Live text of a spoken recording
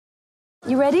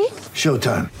You ready?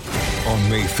 Showtime. On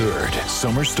May 3rd,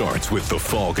 summer starts with The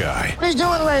Fall Guy. Let's do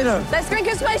it later. Let's drink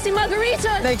a spicy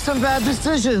margarita. Make some bad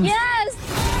decisions. Yes!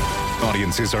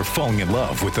 Audiences are falling in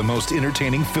love with the most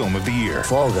entertaining film of the year.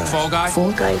 Fall Guy. Fall Guy?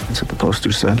 Fall guy. That's what the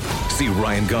poster said. See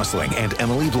Ryan Gosling and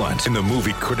Emily Blunt in the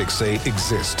movie critics say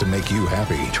exists to make you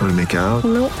happy. Trying to make it out?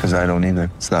 Nope. Because I don't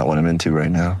either. It's not what I'm into right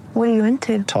now. What are you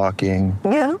into? Talking.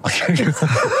 Yeah.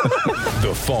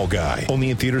 The Fall Guy.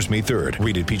 Only in theaters May 3rd.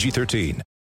 Rated PG-13.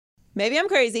 Maybe I'm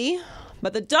crazy,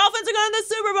 but the Dolphins are going to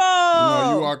the Super Bowl.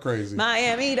 No, you are crazy.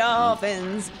 Miami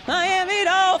Dolphins. Miami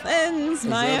Dolphins.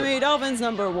 Miami Dolphins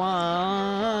number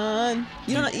one.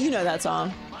 You know that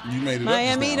song. You made it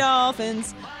Miami up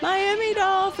Dolphins. Miami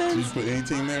Dolphins. Did you put any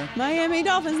team there? Miami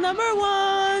Dolphins number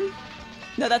one.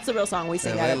 No, that's the real song we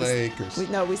sing LA at. Lakers. We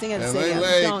sing at the LA stadium.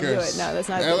 Lakers. Don't do it. No, that's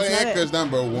not. LA that's not Lakers it.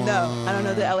 number one. No, I don't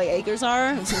know who the LA Acres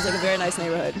are. It seems like a very nice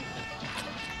neighborhood.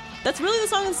 That's really the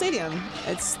song in the stadium.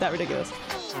 It's that ridiculous.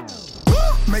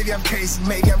 Maybe I'm crazy,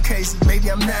 maybe I'm crazy,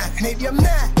 maybe I'm not, maybe I'm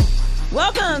not.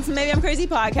 Welcome to Maybe I'm Crazy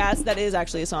podcast. That is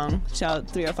actually a song. Shout out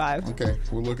 305. Okay,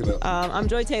 we'll look it up. I'm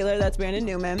Joy Taylor. That's Brandon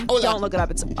Newman. Hola. Don't look it up.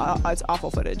 It's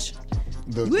awful footage.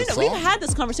 The We've song? had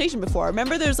this conversation before.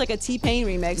 Remember, there's like a T-Pain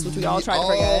remix, which we all tried to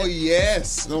forget. Oh,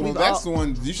 yes. No, well, We've that's all- the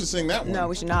one. You should sing that one. No,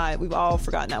 we should not. We've all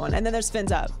forgotten that one. And then there's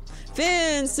Fins Up.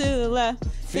 Fins to the left,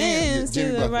 fins Jimmy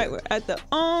to the Buffett. right. We're at the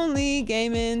only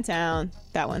game in town.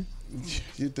 That one.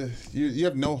 You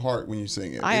have no heart when you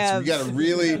sing it. I have- You got to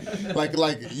really, like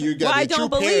you got Well, I a true don't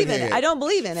believe in parrot it. head. I don't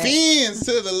believe in it. Fins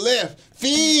to the left,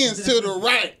 fins to the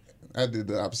right. I did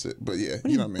the opposite, but yeah,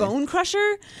 you know what I mean. Bone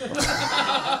Crusher?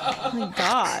 Oh my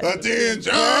God.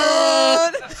 Attention!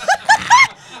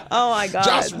 Oh my God.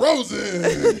 Josh Rosen.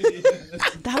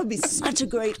 That would be such a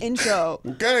great intro.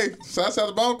 Okay, shouts out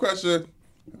to Bone Crusher.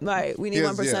 Right, we need He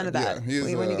is, 1% of that yeah, he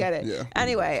is, when you get it. yeah.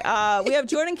 Anyway, we have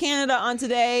Jordan Canada on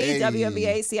today, Hey.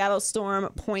 WNBA Seattle Storm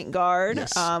point guard.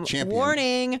 Yes,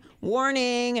 champion.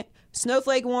 Warning,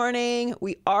 snowflake warning.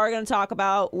 We are going to talk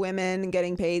about women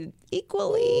getting paid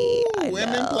equally. I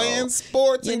Women know. playing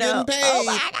sports You and know, getting paid. oh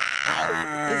my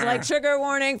God. It's like trigger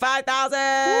warning,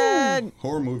 5,000.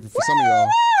 Horror movie for some of y'all.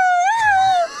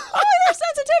 All your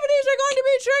sensitivities are going to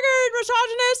be triggered,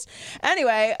 misogynist.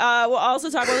 Anyway, we'll also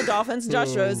talk about the Dolphins,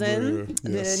 Josh Rosen, dear.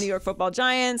 Yes. the New York Football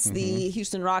Giants. The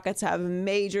Houston Rockets have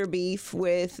major beef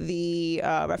with the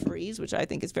referees, which I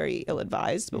think is very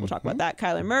ill-advised, but we'll talk about that.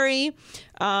 Kyler Murray,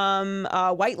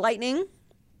 White Lightning. You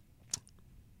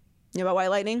know about White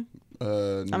Lightning?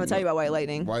 I'm going to tell you about White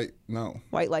Lightning. White, no.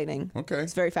 White Lightning. Okay.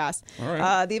 It's very fast. All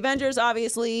right. The Avengers,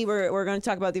 obviously, we're going to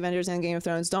talk about the Avengers and Game of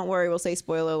Thrones. Don't worry, we'll say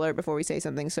spoiler alert before we say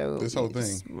something. So This whole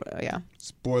thing. Yeah.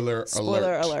 Spoiler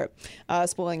Alert.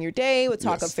 Spoiling your day with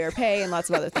talk Yes. of fair pay and lots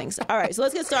of other things. All right, so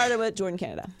let's get started with Jordan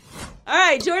Canada. All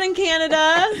right, Jordan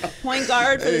Canada, point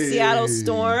guard for the Seattle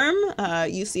Storm,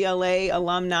 UCLA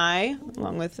alumni,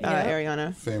 along with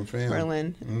Ariana Fam.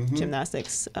 Berlin,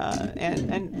 gymnastics,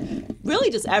 and really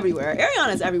just everywhere.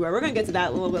 Ariana's everywhere. We're going to get to that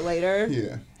a little bit later.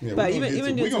 Yeah. But you've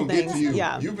been doing some things. You.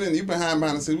 Yeah. You've been behind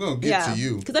the scenes. We're going to get to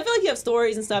you. Because I feel like you have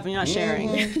stories and stuff and you're not sharing.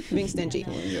 You're being stingy.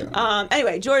 Yeah.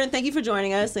 Anyway, Jordan, thank you for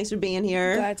joining us. Thanks for being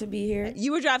here. Glad to be here.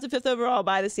 You were drafted 5th overall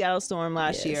by the Seattle Storm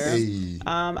last year. Hey.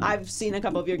 I've seen a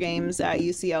couple of your games at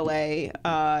UCLA,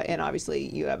 and obviously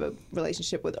you have a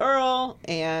relationship with Earl,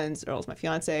 and Earl's my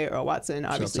fiance, Earl Watson.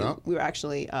 Obviously, out. we were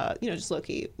actually, just low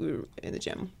key, we were in the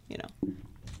gym.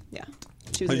 Yeah.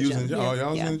 She was Oh, in you the was in gym. the gym? Oh,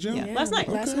 y'all was in the gym? Yeah. Last night.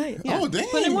 Last night. Yeah. Oh, dang.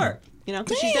 Put in work.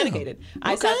 Because she's Damn. dedicated.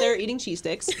 I sat there eating cheese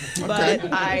sticks,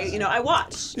 but I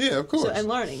watched. Yeah, of course. And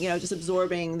learning, just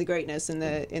absorbing the greatness in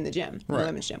the gym, the Right.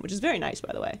 women's gym, which is very nice,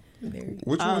 by the way.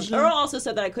 Which one was you? Earl also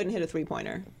said that I couldn't hit a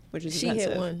 3-pointer, which is She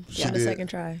offensive. hit one She on the did. second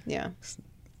try. Yeah.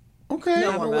 Okay. No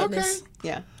I'm a warm-up. witness.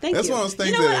 Yeah. Thank That's you. one of those things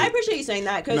You know what? that- I appreciate you saying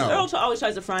that because No. Earl always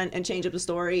tries to front and change up the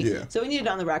story. Yeah. So we need it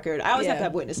on the record. I always have to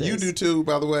have witnesses. You do too,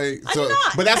 by the way. I do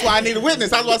not. But that's why I need a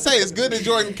witness. I was about to say, it's good that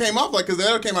Jordan came off because if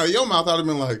that came out of your mouth, I would have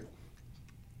been like,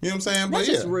 you know what I'm saying? That's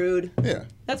but just rude. Yeah.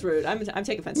 That's rude. I'm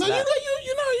taking offense No, to you that.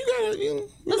 gotta,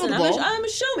 Listen, know the ball. I'm a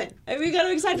showman. We got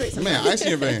to exaggerate something. Man, ice in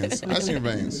your veins. Ice in your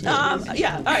veins. Yeah.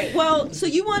 Yeah. All right. Well, so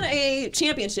you won a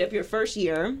championship your first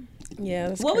year. Yeah.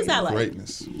 That's What was that like?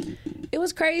 Greatness. It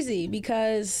was crazy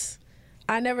because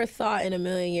I never thought in a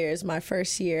million years my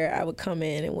first year I would come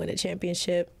in and win a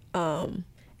championship.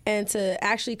 and to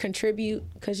actually contribute,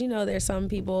 because there's some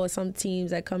people, some teams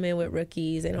that come in with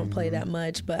rookies, they don't play that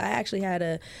much, but I actually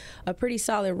had a pretty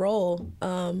solid role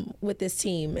with this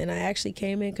team, and I actually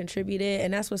came in, contributed,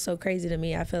 and that's what's so crazy to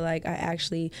me. I feel like I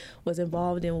actually was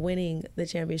involved in winning the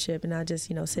championship and not just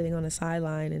sitting on the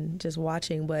sideline and just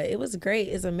watching. But it was great.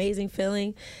 It's an amazing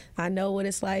feeling. I know what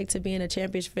it's like to be in a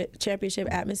championship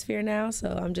atmosphere now, so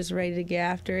I'm just ready to get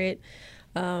after it.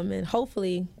 And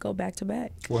hopefully go back to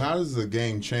back. Well, how does the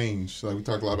game change? Like we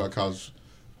talked a lot about college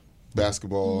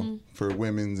basketball for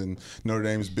women's, and Notre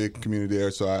Dame's a big community there,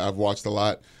 so I've watched a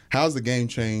lot. How's the game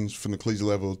changed from the collegiate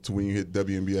level to when you hit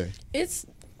WNBA? It's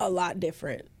a lot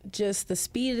different. Just the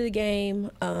speed of the game,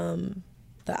 the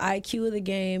IQ of the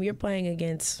game. You're playing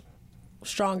against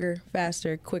stronger,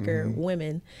 faster, quicker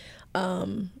women.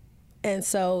 And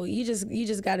so you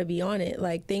just got to be on it.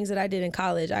 Like things that I did in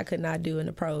college, I could not do in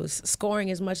the pros. Scoring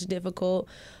is much difficult.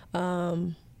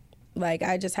 Like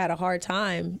I just had a hard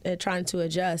time at trying to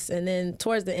adjust. And then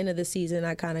towards the end of the season,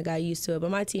 I kind of got used to it. But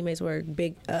my teammates were a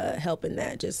big help in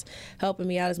that, just helping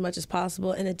me out as much as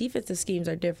possible. And the defensive schemes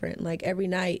are different. Like every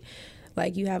night,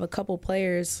 like you have a couple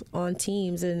players on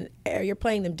teams and you're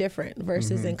playing them different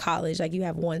versus in college. Like you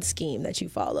have one scheme that you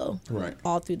follow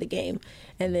all through the game.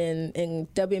 And then in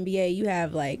WNBA, you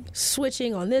have like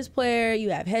switching on this player,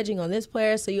 you have hedging on this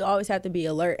player. So you always have to be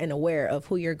alert and aware of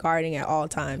who you're guarding at all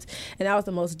times. And that was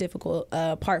the most difficult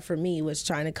part for me, was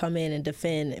trying to come in and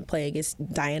defend and play against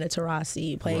Diana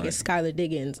Taurasi, play against Skylar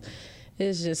Diggins.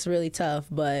 It's just really tough,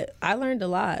 but I learned a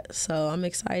lot. So I'm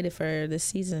excited for this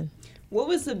season. What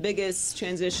was the biggest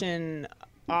transition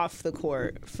off the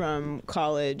court from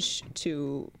college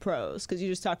to pros? Because you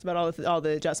just talked about all the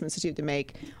adjustments that you have to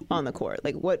make on the court.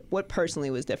 Like what personally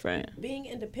was different? Being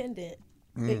independent.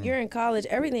 If you're in college,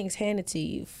 everything's handed to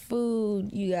you.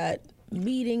 Food, you got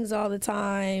meetings all the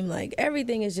time. Like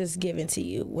everything is just given to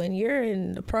you. When you're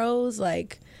in the pros,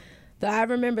 like I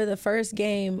remember the first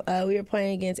game we were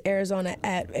playing against Arizona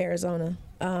at Arizona.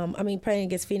 Playing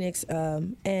against Phoenix,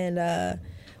 and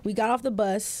we got off the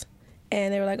bus,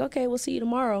 and they were like, okay, we'll see you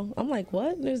tomorrow. I'm like,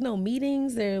 what? There's no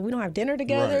meetings there. We don't have dinner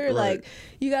together. Right. Like,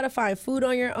 you got to find food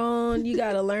on your own. You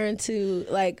got to learn to,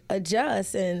 like,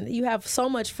 adjust, and you have so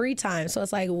much free time. So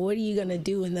it's like, what are you going to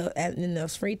do in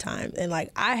those free time? And, like,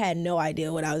 I had no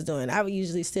idea what I was doing. I would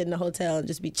usually sit in the hotel and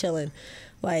just be chilling,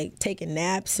 like, taking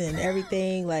naps and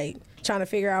everything, like, trying to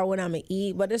figure out what I'm going to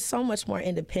eat. But it's so much more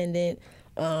independent.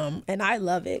 And I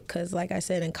love it because, like I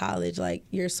said, in college, like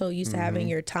you're so used to having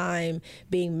your time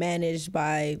being managed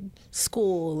by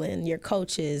school and your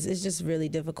coaches. It's just really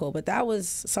difficult. But that was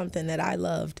something that I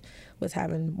loved, was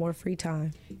having more free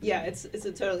time. Yeah, it's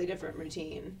a totally different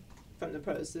routine from the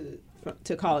pros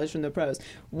to college from the pros.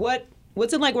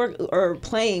 What's it like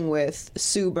playing with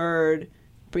Sue Bird,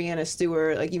 Breanna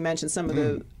Stewart? Like you mentioned some of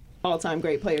the all-time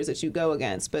great players that you go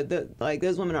against, but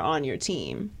those women are on your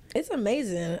team. It's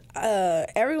amazing.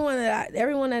 Everyone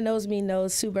that knows me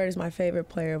knows Sue Bird is my favorite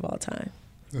player of all time.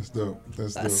 That's dope.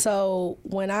 So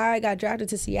when I got drafted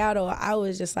to Seattle, I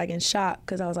was just like in shock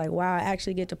because I was like, wow, I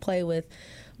actually get to play with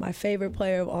my favorite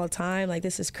player of all time. Like,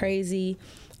 this is crazy.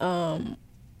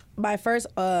 My first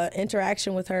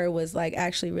interaction with her was like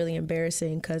actually really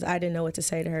embarrassing because I didn't know what to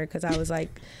say to her because I was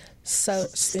like so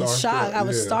in shock. I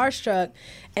was starstruck,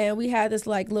 and we had this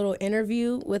like little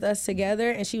interview with us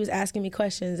together, and she was asking me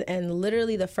questions, and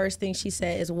literally the first thing she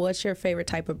said is, "What's your favorite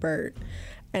type of bird?"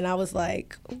 And I was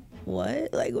like,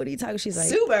 "What? Like, what are you talking?" She's like,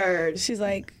 Sue Bird. She's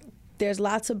like, there's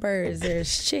lots of birds.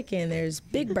 There's chicken. There's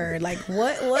big bird. Like,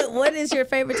 what is your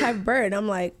favorite type of bird? And I'm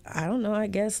like, I don't know. I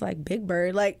guess like big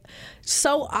bird. Like,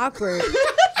 so awkward.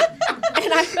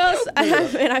 And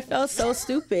I felt so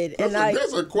stupid.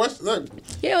 That's a question.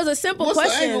 Yeah, it was a simple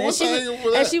question.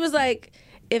 And she was like,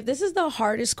 if this is the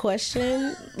hardest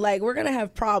question, like, we're gonna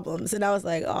have problems. And I was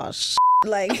like, oh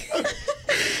like.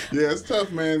 Yeah, it's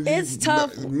tough, man. It's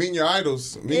tough. Meeting your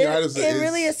idols. It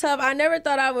really is tough. I never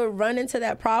thought I would run into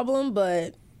that problem,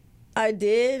 but I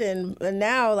did, and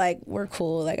now, like, we're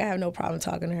cool. Like, I have no problem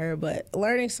talking to her, but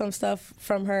learning some stuff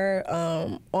from her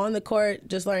on the court,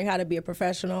 just learning how to be a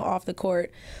professional off the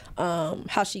court,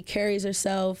 how she carries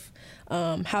herself,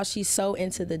 how she's so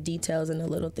into the details and the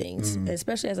little things,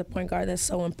 especially as a point guard. That's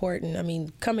so important. I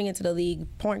mean, coming into the league,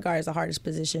 point guard is the hardest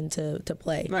position to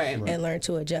play and learn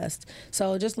to adjust.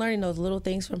 So just learning those little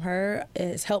things from her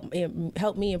has helped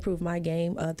me improve my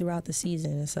game throughout the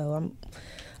season. And so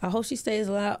I hope she stays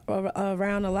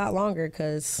around a lot longer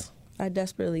because I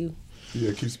desperately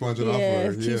keep sponging off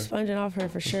her. Keep sponging off her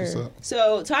for sure.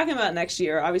 So talking about next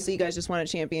year, obviously you guys just won a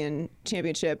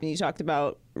championship and you talked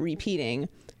about repeating,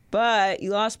 but you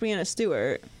lost Breanna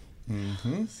Stewart.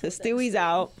 So Stewie's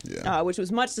out, Yeah. which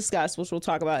was much discussed, which we'll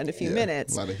talk about in a few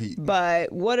minutes. A lot of heat.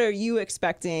 But what are you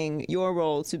expecting your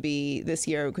role to be this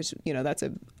year? Because, that's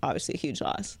obviously a huge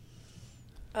loss.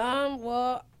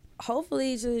 Well,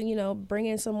 hopefully to bring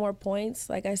in some more points.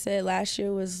 Like I said, last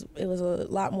year was a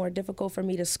lot more difficult for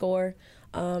me to score.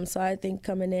 So I think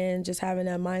coming in, just having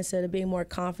that mindset of being more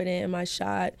confident in my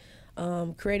shot,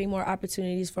 creating more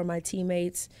opportunities for my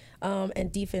teammates,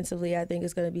 and defensively, I think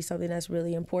is going to be something that's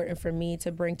really important for me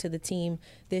to bring to the team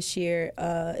this year,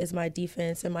 is my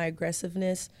defense and my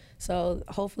aggressiveness. So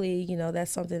hopefully,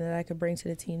 that's something that I could bring to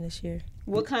the team this year.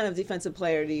 What kind of defensive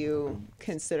player do you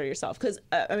consider yourself? Because,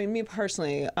 me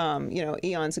personally,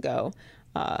 eons ago,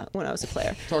 when I was a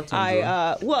player. Talk to me,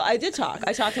 I did talk.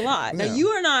 I talked a lot. Now, Yeah. you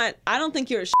are not, I don't think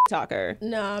you're a talker.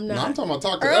 No, I'm not. No, I'm talking about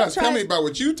talking to Earl us. Tell me about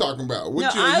what you talking about.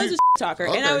 I was a talker,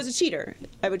 and I was a cheater.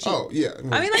 I would cheat. Oh, yeah.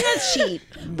 Not cheat,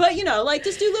 but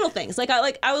just do little things. I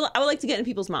would like to get in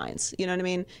people's minds. You know what I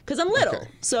mean? Because I'm little, Okay.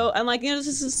 so I'm I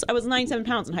was 97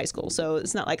 pounds in high school, so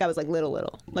it's not like I was little,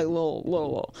 like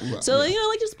little. Right, So yeah.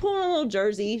 just pull on a little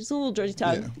jersey, just a little jersey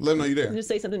tug, Yeah. Let them know you're there. just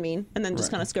say something mean, and then just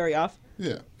Right. kind of scurry off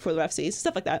Yeah. for the ref sees,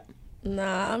 stuff like that.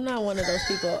 Nah, I'm not one of those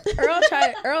people.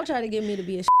 Earl tried to get me to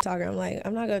be a talker. I'm like,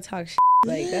 I'm not gonna talk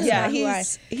Like that's not who I.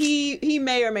 he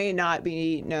may or may not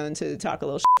be known to talk a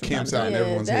little from time Camps to out time. in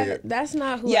everyone's head. That's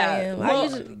not who I Yeah. am.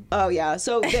 Well,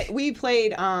 So we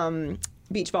played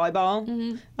beach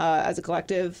volleyball as a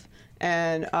collective,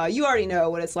 and you already know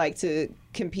what it's like to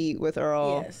compete with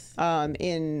Earl Yes.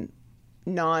 in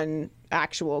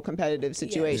non-actual competitive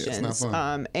situations. Yeah, it's not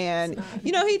fun. And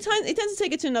he tends to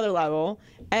take it to another level.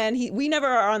 And we never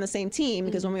are on the same team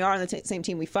because when we are on the same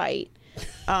team, we fight.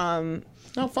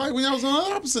 I fight when I was on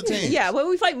the opposite team. Yeah, well,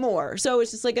 we fight more. So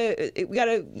it's just like we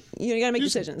gotta make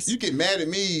decisions. You get mad at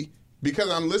me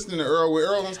because I'm listening to Earl. Where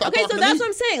Earl don't stop Okay, talking so to that's me. what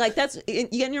I'm saying. Like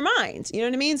you get in your mind. You know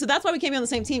what I mean? So that's why we can't be on the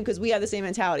same team because we have the same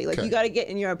mentality. Like Okay. you got to get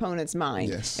in your opponent's mind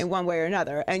Yes. in one way or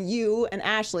another. And you and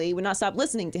Ashley would not stop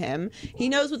listening to him. He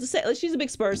knows what to say. Like, she's a big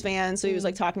Spurs fan, so he was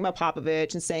like talking about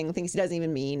Popovich and saying things he doesn't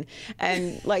even mean,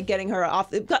 and like getting her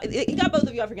off. It got both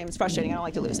of you off your game. It's frustrating. I don't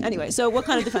like to lose. Anyway, so what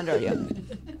kind of defender are you?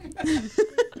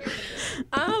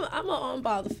 I'm an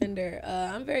on-ball defender.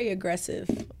 I'm very aggressive.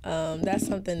 That's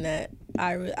something that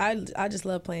I just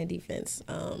love playing defense.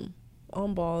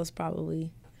 On-ball is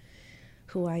probably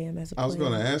who I am as a player. I was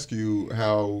going to ask you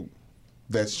how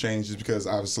that's changed, just because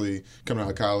obviously coming out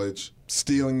of college,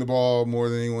 stealing the ball more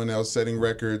than anyone else, setting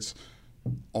records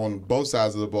on both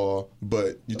sides of the ball.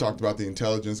 But you talked about the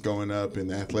intelligence going up and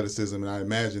the athleticism, and I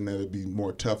imagine that it'd be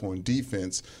more tough on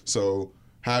defense. So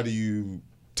how do you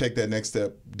take that next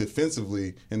step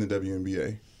defensively in the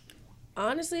WNBA?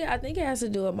 Honestly, I think it has to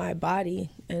do with my body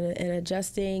and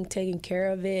adjusting, taking care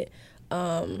of it.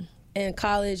 In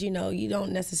college, you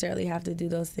don't necessarily have to do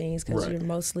those things because Right. you're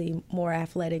mostly more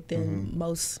athletic than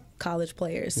most college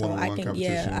players. So One-on-one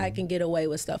competition. I can get away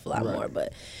with stuff a lot Right. more.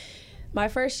 But my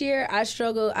first year, I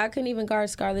struggled. I couldn't even guard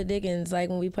Scarlett Diggins. Like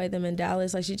when we played them in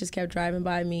Dallas, like she just kept driving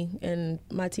by me, and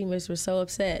my teammates were so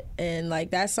upset. And like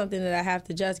that's something that I have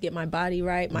to just get my body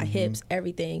right, my hips,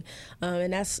 everything.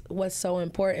 And that's what's so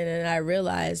important. And I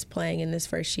realized playing in this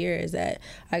first year is that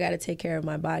I got to take care of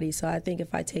my body. So I think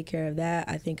if I take care of that,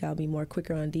 I think I'll be more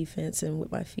quicker on defense and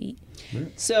with my feet.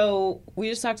 So we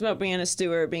just talked about Breanna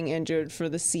Stewart being injured for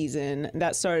the season.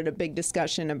 That started a big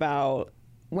discussion about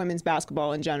women's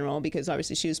basketball in general because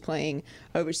obviously she was playing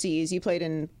overseas. You played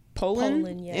in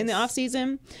Poland yes. in the off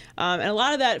season, and a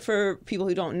lot of that, for people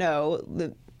who don't know,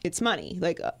 it's money.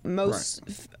 Like most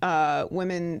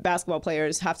women baskoball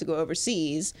players have to go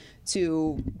overseas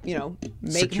to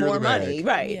make Secure more the bag. money,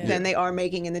 right? Yeah. Than they are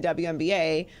making in the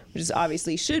WNBA, which is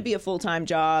obviously should be a full-time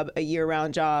job, a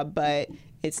year-round job, but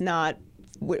it's not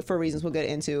for reasons we'll get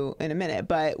into in a minute.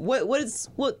 But what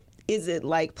is it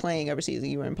like playing overseas?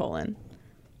 You were in Poland.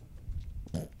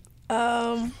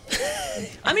 I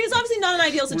mean, it's obviously not an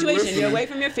ideal situation. You're away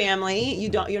from your family.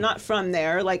 You're not from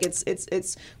there. Like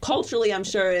it's culturally, I'm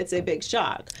sure it's a big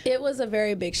shock. It was a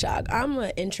very big shock. I'm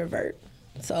an introvert,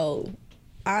 so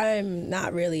I'm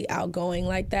not really outgoing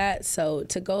like that. So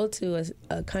to go to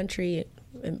a country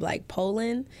like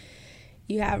Poland,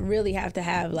 you really have to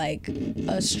have like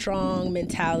a strong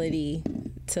mentality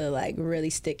to like really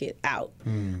stick it out.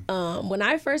 When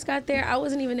I first got there, I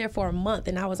wasn't even there for a month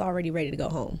and I was already ready to go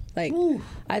home. Like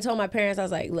I told my parents, I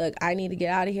was like, look, I need to get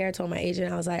out of here. I told my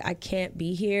agent, I was like, I can't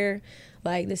be here.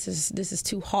 Like this is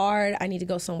too hard. I need to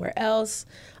go somewhere else.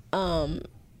 And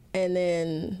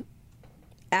then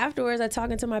afterwards, I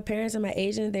talking to my parents and my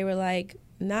agent, they were like,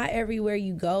 not everywhere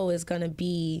you go is gonna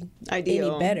be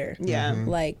Ideal. any better. Yeah.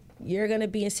 Like you're going to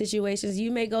be in situations,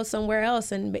 you may go somewhere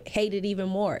else and hate it even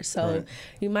more. So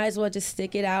you might as well just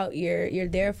stick it out. You're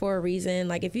there for a reason.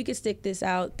 Like, if you can stick this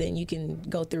out, then you can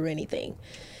go through anything.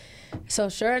 So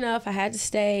sure enough, I had to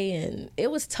stay, and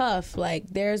it was tough. Like,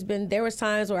 there was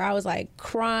times where I was like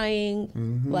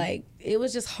crying, like it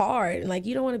was just hard. And like,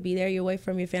 you don't want to be there. You're away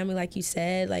from your family, like you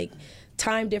said. Like,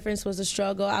 time difference was a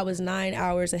struggle. I was 9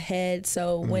 hours ahead,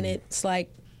 so when it's like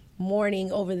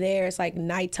morning over there, it's like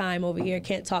nighttime over here.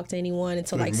 Can't talk to anyone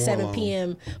until like 7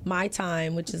 p.m. my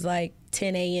time, which is like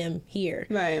 10 a.m. here.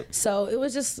 Right. So it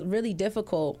was just really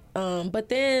difficult. But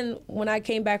then when I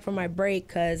came back from my break,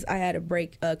 because I had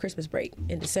a Christmas break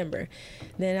in December,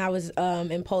 then I was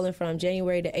in Poland from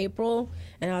January to April,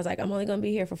 and I was like, I'm only going to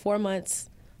be here for 4 months.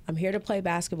 I'm here to play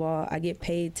basketball. I get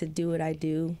paid to do what I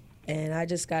do, and I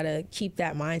just got to keep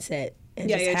that mindset and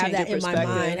just have that in my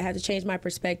mind. I had to change my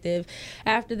perspective.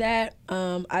 After that,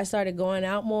 I started going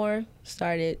out more,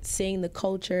 started seeing the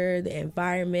culture, the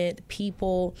environment, the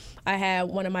people. I had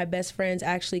one of my best friends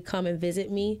actually come and visit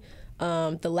me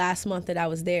the last month that I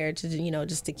was there to,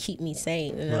 just to keep me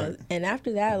sane. And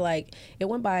after that, like, it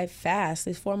went by fast.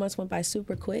 These 4 months went by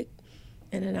super quick.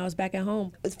 And then I was back at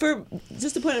home.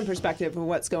 Just to put in perspective of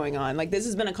what's going on, like, this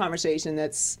has been a conversation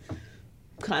that's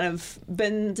kind of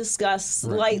been discussed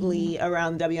lightly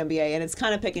around the WNBA, and it's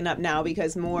kind of picking up now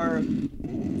because more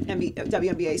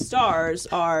WNBA stars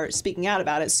are speaking out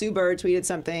about it. Sue Bird tweeted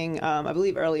something, I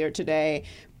believe earlier today.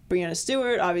 Breanna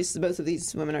Stewart, obviously both of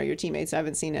these women are your teammates. I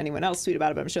haven't seen anyone else tweet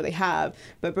about it, but I'm sure they have.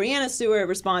 But Breanna Stewart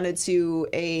responded to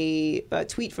a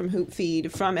tweet from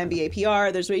Hoopfeed from NBA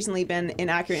PR. There's recently been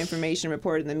inaccurate information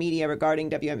reported in the media regarding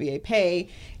WNBA pay.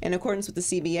 In accordance with the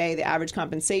CBA, the average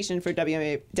compensation for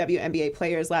WNBA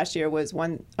players last year was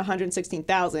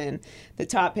 $116,000. The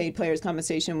top paid players'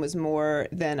 compensation was more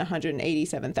than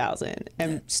 $187,000.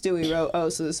 And Stewie wrote, "Oh,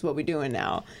 so this is what we're doing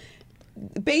now."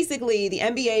 Basically, the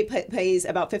NBA pays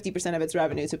about 50% of its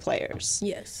revenue to players.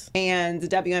 Yes. And the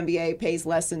WNBA pays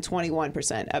less than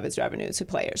 21% of its revenue to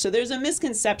players. So there's a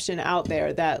misconception out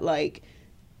there that, like,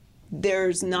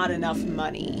 there's not enough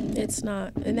money. It's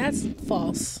not. And that's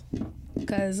false.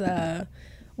 Because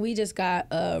we just got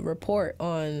a report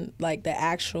on, like, the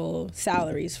actual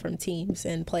salaries from teams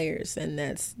and players, and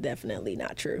that's definitely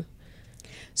not true.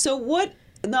 So what...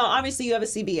 No, obviously you have a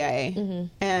CBA,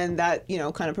 and that,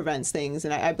 kind of prevents things.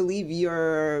 And I believe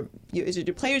is it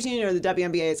your players' union or the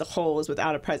WNBA as a whole is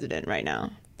without a president right now?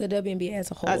 The WNBA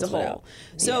as a whole. As a whole.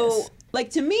 So,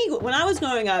 like, to me, when I was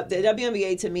growing up, the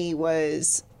WNBA to me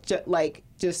was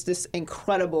just this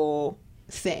incredible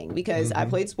thing because I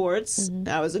played sports.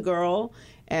 I was a girl.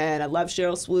 And I love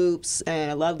Cheryl Swoops, and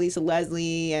I love Lisa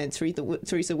Leslie and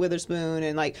Teresa Witherspoon,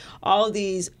 and like all of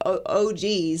these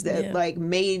OGs that like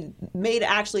made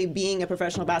actually being a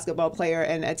professional basketball player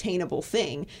an attainable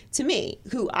thing to me.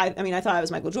 Who I thought I was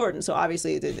Michael Jordan, so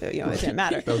obviously it didn't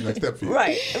matter. That was the next step for you,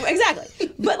 right?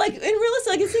 Exactly. But like in realistic,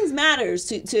 like these things matters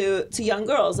to young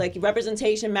girls. Like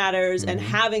representation matters, and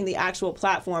having the actual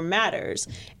platform matters.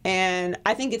 And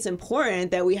I think it's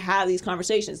important that we have these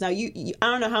conversations. Now, I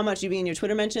don't know how much you be in your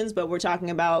Twitter mentions, but we're talking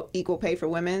about equal pay for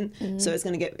women. So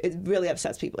it really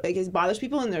upsets people. Like, it bothers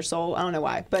people in their soul. I don't know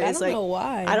why. But I don't know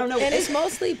why. I don't know. And it's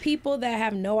mostly people that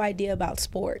have no idea about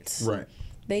sports. right?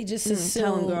 They just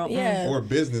assume, Or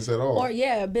business at all.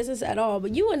 Or business at all.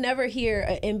 But you would never hear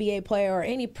an NBA player or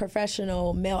any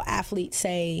professional male athlete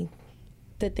say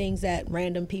the things that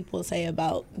random people say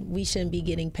about we shouldn't be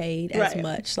getting paid as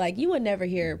much. Like, you would never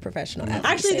hear professional athletes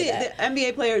actually say that. The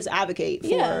NBA players advocate for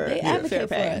they advocate fair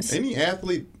pay. for us. Any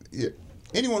athlete,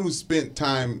 anyone who spent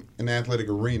time in the athletic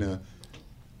arena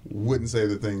wouldn't say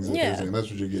the things that they're saying.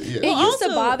 That's what you get. Yeah. It used to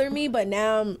bother me, but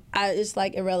now it's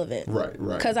like irrelevant. Right.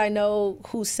 Because I know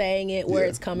who's saying it, where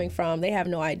it's coming from. They have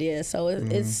no idea. So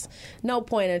it's no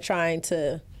point in trying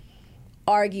to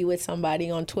argue with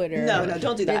somebody on Twitter. No,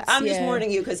 don't do that. I'm just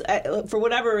warning you because for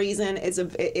whatever reason, it's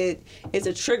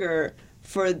a trigger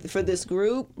for this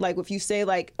group. Like, if you say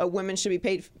like a woman should be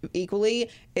paid equally,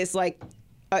 it's like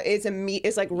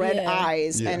it's like red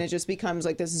eyes, and it just becomes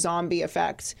like this zombie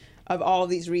effect of all of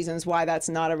these reasons why that's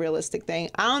not a realistic thing.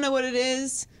 I don't know what it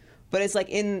is, but it's like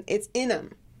it's in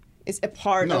them. It's a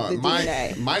part of the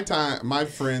DNA. My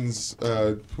friends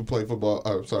who play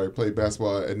played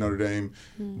basketball at Notre Dame,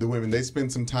 the women, they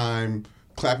spend some time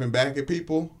clapping back at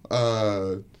people.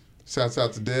 Shouts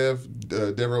out to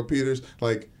Devereaux Peters.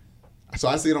 Like, so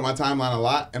I see it on my timeline a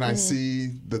lot, and I see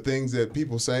the things that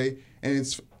people say, and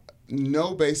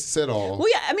no basis at all. Well,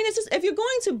 yeah, I mean, it's just if you're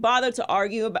going to bother to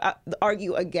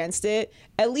argue against it,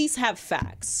 at least have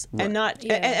facts and not.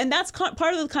 Yeah. And that's part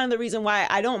of the reason why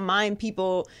I don't mind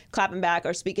people clapping back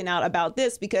or speaking out about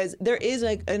this, because there is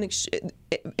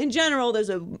in general there's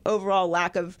an overall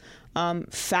lack of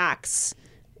facts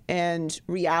and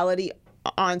reality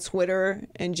on Twitter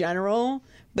in general.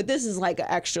 But this is like an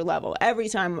extra level. Every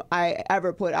time I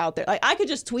ever put out there, like I could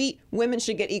just tweet women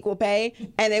should get equal pay,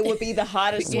 and it would be the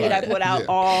hottest tweet I put out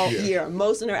all year.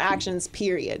 Most interactions,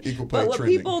 period. Equal pay but what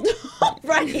trending. people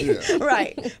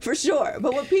right, for sure.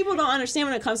 But what people don't understand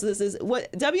when it comes to this is what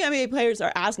WNBA players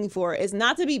are asking for is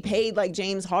not to be paid like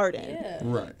James Harden. Yeah.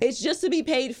 Right. It's just to be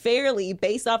paid fairly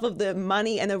based off of the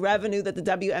money and the revenue that the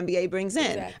WNBA brings in.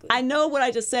 Exactly. I know what I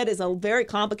just said is a very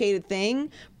complicated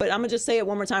thing, but I'm gonna just say it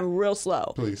one more time real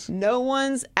slow. Please. No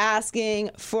one's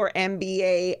asking for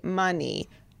NBA money.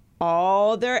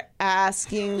 All they're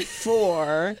asking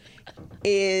for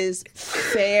is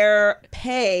fair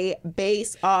pay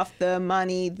based off the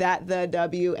money that the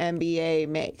WNBA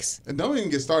makes. And don't even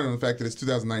get started on the fact that it's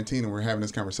 2019 and we're having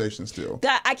this conversation still.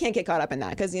 That I can't get caught up in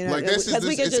that because Like, this is-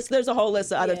 we could it's- there's a whole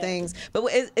list of other Yeah. things. But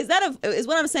is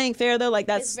what I'm saying fair though? Like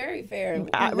It's that's very fair.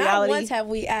 reality. Not once have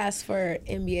we asked for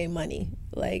NBA money.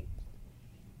 Like,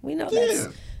 we know that's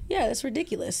that's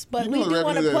ridiculous. But You know we the do want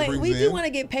revenue to that it play. brings We do in. want to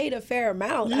get paid a fair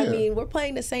amount. I Yeah. mean, we're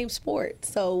playing the same sport.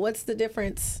 So what's the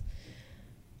difference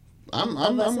I'm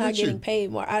of us not with getting you.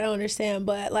 paid more? I don't understand.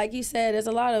 But like you said, there's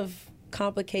a lot of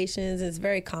complications. It's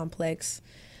very complex.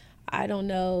 I don't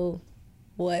know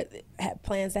what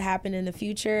plans to happen in the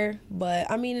future. But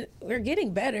I mean, we're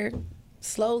getting better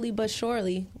slowly but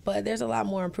surely. But there's a lot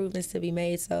more improvements to be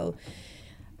made. So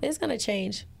it's going to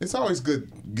change. It's always good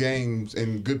games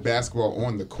and good basketball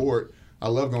on the court. I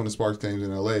love going to Sparks games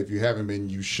in LA. If you haven't been,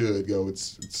 you should go.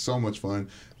 It's so much fun.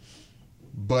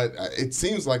 But it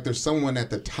seems like there's someone at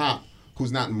the top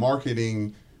who's not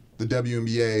marketing the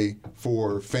WNBA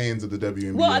for fans of the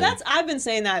WNBA. Well, I've been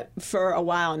saying that for a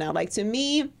while now. Like to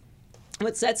me,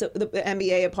 what sets the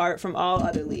NBA apart from all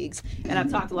other leagues, and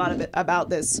I've talked a lot about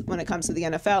this when it comes to the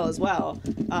NFL as well.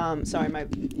 Sorry, my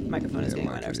microphone is getting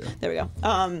on my nerves. yeah. There we go.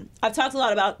 I've talked a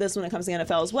lot about this when it comes to the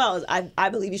NFL as well. Is I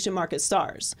believe you should market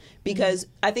stars because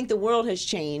I think the world has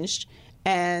changed.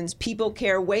 And people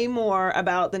care way more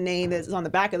about the name that's on the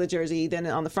back of the jersey than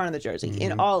on the front of the jersey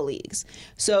in all leagues.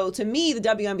 So to me, the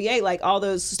WNBA, like all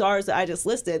those stars that I just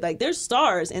listed, like there's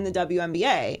stars in the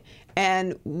WNBA,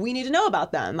 and we need to know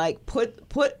about them. Like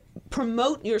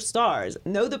promote your stars,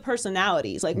 know the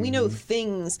personalities. Like we know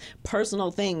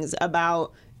personal things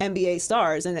about NBA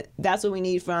stars, and that's what we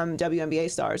need from WNBA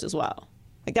stars as well.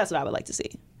 Like that's what I would like to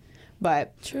see.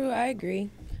 But True, I agree.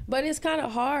 But it's kind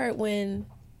of hard when,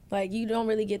 like, you don't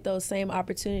really get those same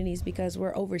opportunities because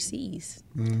we're overseas.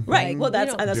 right, well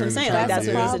that's what I'm During the saying. time, Like that's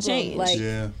yeah. what needs to Problem, change. like-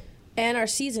 yeah. And our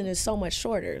season is so much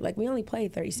shorter. Like, we only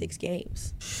played 36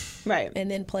 games Right.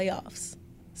 and then playoffs.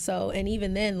 So, and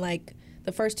even then, like,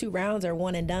 the first 2 rounds are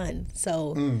one and done.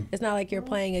 So it's not like you're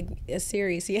playing a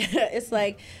series. Yeah, it's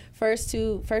like first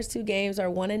two games are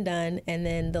one and done, and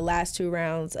then the last 2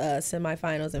 rounds,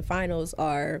 semifinals and finals,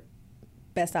 are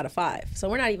best out of 5. So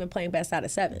we're not even playing best out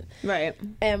of 7. Right.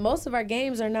 And most of our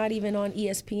games are not even on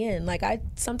ESPN. Like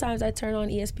sometimes I turn on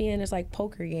ESPN, there's like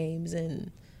poker games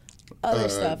and other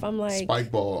stuff. I'm like,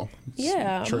 Spike ball.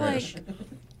 yeah, I'm Trash. like,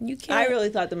 you can't. I really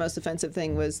thought the most offensive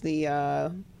thing was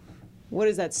the what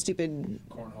is that stupid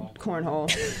cornhole?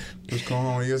 What's going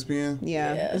on ESPN?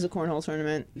 Yeah, Yeah. it was a cornhole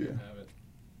tournament. Yeah.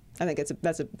 I think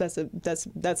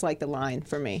that's like the line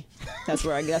for me. That's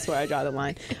where I draw the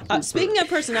line. Speaking of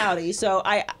personality, so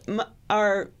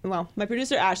my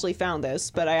producer Ashley found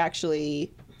this, but I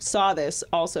actually saw this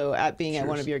also at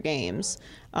one of your games.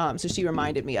 So she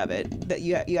reminded me of it, that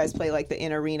you guys play like the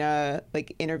in arena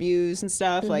like interviews and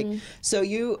stuff. Like, so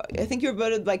I think you were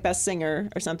voted like best singer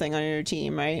or something on your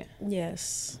team, right?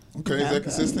 Yes. Okay, is that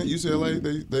consistent?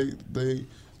 UCLA, they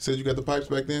said you got the pipes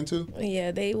back then too? Yeah,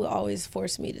 they will always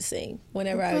force me to sing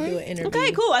whenever I do an interview.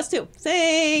 Okay, cool. Us too.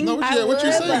 Sing. No, I what you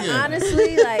would, but singing?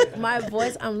 honestly, like my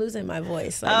voice, I'm losing my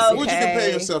voice. Like, Oh, What you okay. compare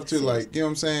yourself to, like, you know what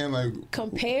I'm saying? Like,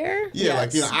 compare? yeah,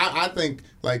 like, you know, Yes. I think,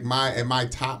 like, at my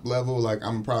top level, like,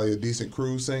 I'm probably a decent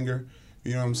cruise singer.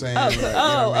 You know what I'm saying? Oh, Like, you know what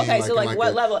I okay. mean? So, like,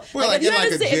 what level? Well, like, if you in,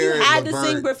 had, like, to, a if you Jared had to Levert.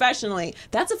 sing professionally,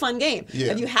 that's a fun game. Yeah.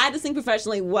 If you had to sing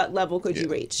professionally, what level could you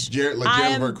reach? Jared I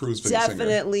am Levert cruise for the singer.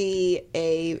 definitely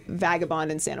a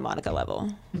vagabond in Santa Monica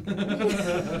level.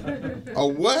 A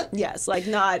what? Yes, like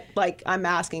not like I'm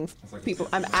asking people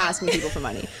for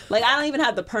money. Like I don't even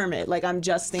have the permit. Like I'm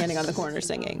just standing on the corner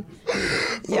singing.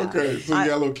 Yeah. Okay, so you got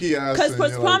a little kiosk. Because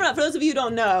and you're like, for those of you who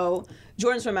don't know,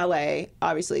 Jordan's from LA,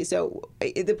 obviously. So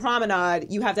the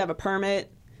promenade, you have to have a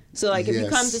permit. So like if you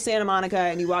come to Santa Monica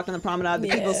and you walk on the promenade, the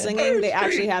people singing, they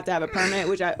actually have to have a permit,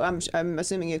 which I'm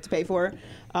assuming you have to pay for.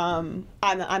 I'm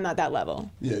not that level.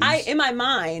 Yeah, in my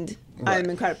mind, I'm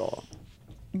incredible.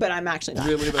 But I'm actually not.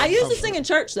 Really, I used to sing in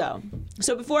church though.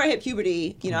 So before I hit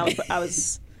puberty, you know, I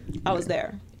was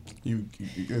there. You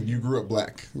grew up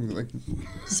black.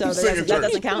 So that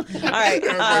doesn't count. All right.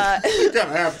 You kind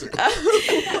of have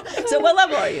to. So what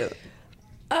level are you?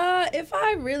 If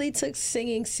I really took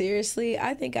singing seriously,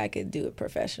 I think I could do it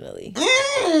professionally.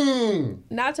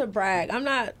 Not to brag. I'm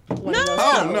not one of those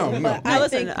people. No.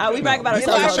 Listen, we brag about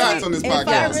ourselves. You call shots on this podcast.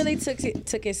 If I really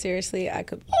took it seriously, I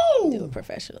could do it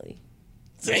professionally.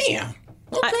 Damn.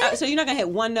 Okay. So you're not gonna hit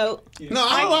one note? No.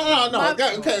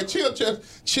 Okay, chill on the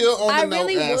note. I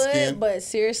really asking. would, but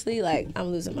seriously, like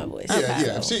I'm losing my voice.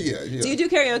 Yeah. Do you do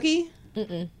karaoke?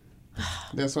 Mm-mm.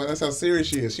 That's how serious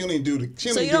she is. She don't even do the.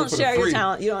 So you don't share your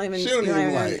talent. You don't even. She don't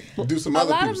even like do some other.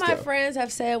 A lot of my friends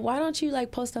have said, "Why don't you like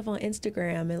post stuff on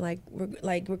Instagram and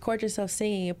like record yourself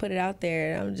singing and put it out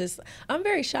there?" And I'm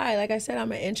very shy. Like I said,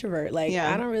 I'm an introvert. Like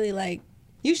I don't really like.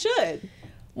 You should.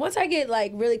 Once I get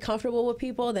like really comfortable with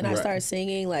people, then I start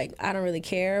singing. Like I don't really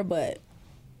care, but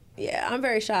yeah, I'm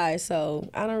very shy, so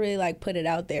I don't really like put it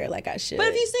out there like I should.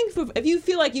 But if you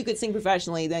feel like you could sing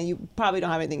professionally, then you probably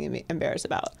don't have anything to be embarrassed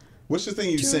about. What's the thing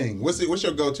you sing? What's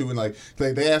your go-to? And like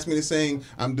they asked me to sing,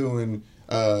 I'm doing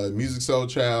Music Soul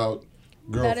Child,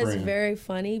 Girlfriend. That is very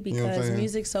funny because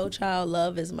Music Soul Child,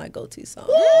 Love is my go-to song.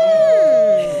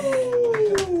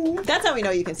 That's how we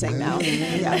know you can sing now.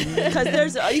 Yeah,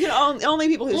 because only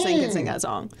people who sing can sing that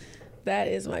song. That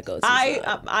is my go-to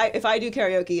song. If I do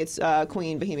karaoke, it's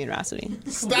Queen, Bohemian Rhapsody.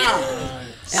 Stop!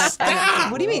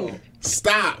 What do you mean?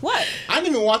 Stop. What? I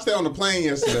didn't even watch that on the plane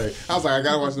yesterday. I was like, I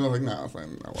gotta watch it. I was like, nah,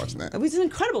 I'm not watching that. It was an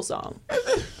incredible song.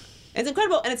 It's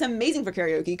incredible, and it's amazing for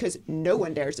karaoke because no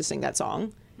one dares to sing that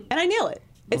song, and I nail it.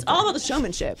 It's all about the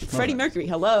showmanship. Freddie Mercury,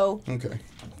 hello. Okay.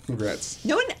 Congrats.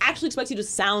 No one actually expects you to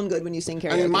sound good when you sing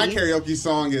karaoke. I mean, my karaoke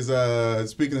song is,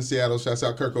 speaking of Seattle, shouts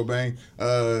out Kurt Cobain,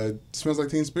 Smells Like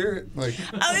Teen Spirit. Like,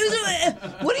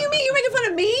 what do you mean? You're making fun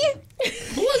of me?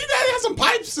 Well, you gotta have some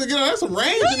pipes to have some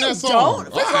range in that song.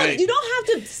 Don't. First of all, you don't have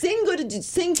to sing good to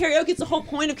sing karaoke. It's the whole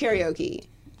point of karaoke.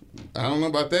 I don't know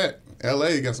about that.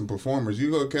 LA got some performers.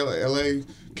 You go to LA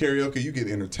karaoke, you get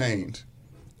entertained.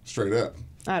 Straight up.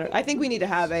 I think we need to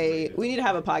have a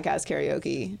podcast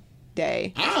karaoke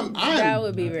day. That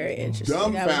would be very interesting.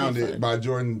 Dumbfounded by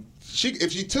Jordan.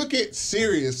 If she took it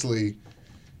seriously,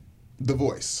 The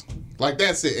Voice, like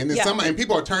that's it. And then and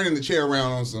people are turning the chair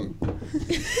around on some.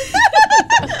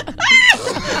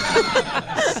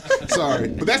 Sorry,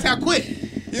 but that's how quick. You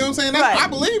know what I'm saying? I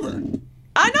believe her.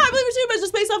 I know, I believe her too, but it's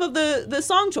just based off of the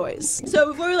song choice.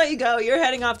 So before we let you go, you're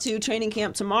heading off to training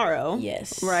camp tomorrow.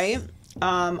 Yes. Right?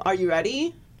 Are you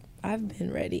ready? I've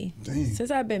been ready. Dang.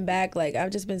 Since I've been back. Like I've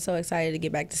just been so excited to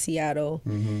get back to Seattle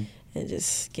and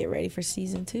just get ready for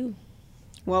season 2.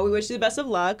 Well, we wish you the best of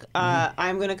luck.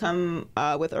 I'm gonna come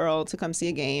with Earl to come see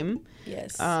a game.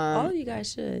 Yes, all of you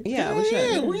guys should. Yeah, we should.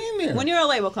 Yeah, we're in there. When you're in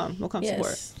LA, we'll come. We'll come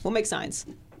support. We'll make signs.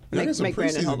 There's some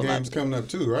Brandon hold preseason them up. games coming up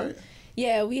too, right?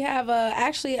 Yeah, we have,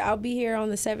 actually, I'll be here on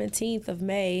the 17th of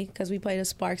May because we play the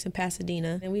Sparks in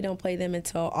Pasadena. And we don't play them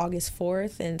until August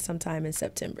 4th and sometime in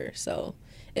September. So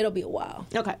it'll be a while.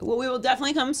 Okay. Well, we will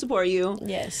definitely come support you.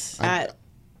 Yes. I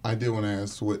did want to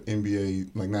ask what NBA,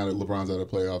 like now that LeBron's out of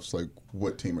playoffs, like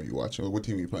what team are you watching? Or what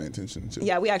team are you paying attention to?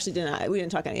 Yeah, we actually didn't. We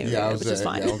didn't talk any of it, which is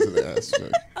fine. Yeah, I was going to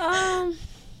ask.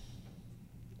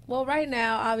 Well, right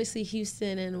now, obviously,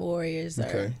 Houston and Warriors are.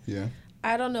 Okay, yeah.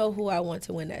 I don't know who I want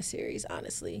to win that series,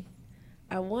 honestly.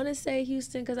 I want to say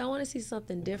Houston because I want to see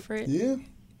something different. Yeah.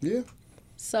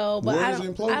 So, but I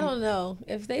don't know.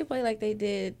 If they play like they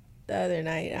did the other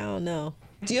night, I don't know.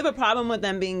 Do you have a problem with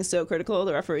them being so critical of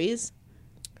the referees?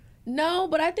 No,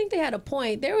 but I think they had a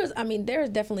point. There was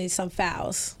definitely some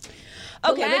fouls.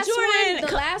 Okay, but Jordan...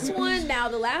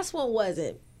 The last one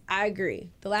wasn't. I agree.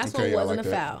 The last one wasn't a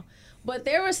foul. But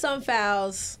there were some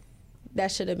fouls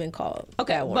that should have been called.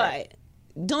 Okay, but...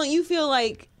 Don't you feel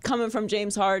like coming from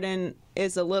James Harden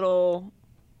is a little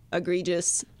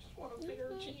egregious?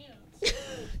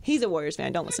 He's a Warriors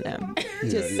fan. Don't listen to him.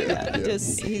 Just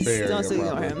don't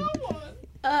ignore him.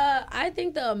 I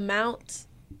think the amount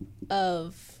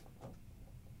of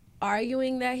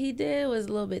arguing that he did was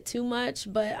a little bit too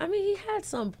much, but I mean he had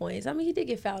some points. I mean he did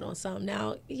get fouled on some.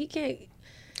 Now he can't.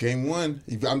 Game 1,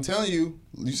 I'm telling you,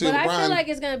 said LeBron. But I feel like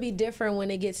it's gonna be different when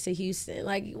it gets to Houston.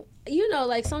 Like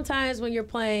like sometimes when you're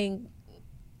playing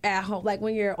at home, like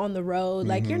when you're on the road,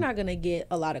 like you're not gonna get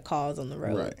a lot of calls on the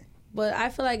road. Right. But I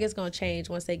feel like it's going to change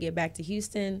once they get back to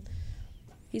Houston.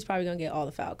 He's probably going to get all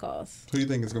the foul calls. Who do you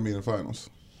think is going to be in the finals?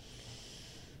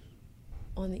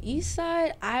 On the East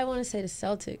side, I want to say the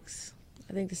Celtics.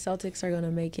 I think the Celtics are going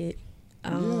to make it.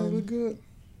 Yeah, they look good.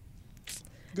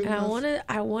 Good And enough.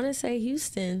 I want to say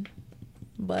Houston,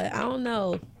 but I don't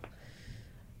know.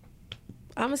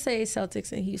 I'm going to say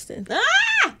Celtics and Houston.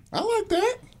 I like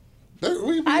that.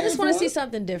 I just want to see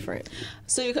something different.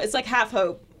 So it's like half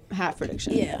hope, half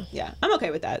prediction. Yeah. Yeah. I'm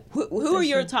okay with that. Who are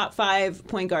your top 5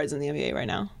 point guards in the NBA right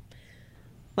now?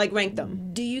 Like, rank them.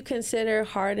 Do you consider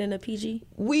Harden a PG?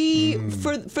 We,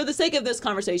 for the sake of this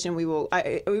conversation, we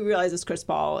realize this Chris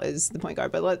Paul is the point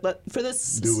guard, but for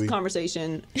this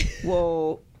conversation,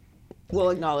 we'll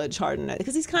acknowledge Harden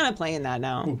because he's kind of playing that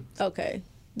now. Okay.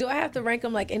 Do I have to rank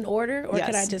them like in order, or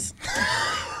could I just?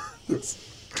 Because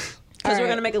we're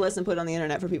gonna make a list and put it on the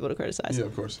internet for people to criticize. Yeah,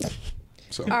 of course.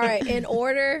 So. All right, in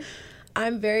order,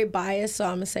 I'm very biased, so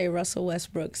I'm gonna say Russell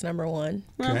Westbrook's number 1.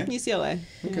 Well, Okay. UCLA.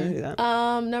 You can do that.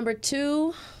 Number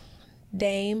 2,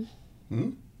 Dame.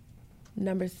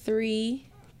 Number 3,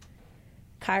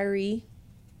 Kyrie.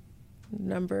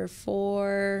 Number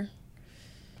 4,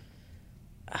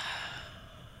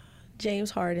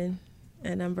 James Harden.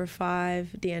 And number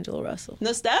 5, D'Angelo Russell.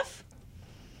 No Steph?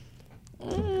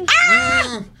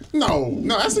 No,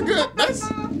 that's a good.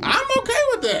 I'm okay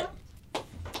with that.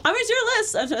 I mean, it's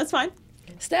your list. That's fine.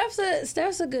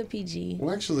 Steph's a good PG.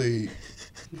 Well, actually,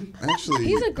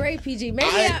 He's a great PG.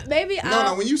 Maybe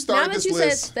No, when you started now this that you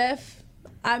list- said Steph,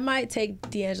 I might take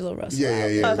D'Angelo Russell.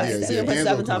 Yeah. Okay, so you'll put D'Angelo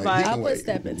Steph in can top wait. 5? He can I'll put wait.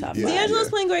 Steph in top 5. D'Angelo's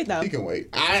playing great though. He can wait.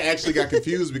 I actually got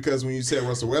confused because when you said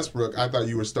Russell Westbrook, I thought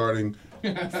you were starting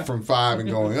from 5 and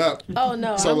going up. Oh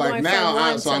no! So I'm like going now, from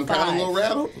 1 so to I'm kind of a 5. little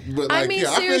rattled. But like, I mean,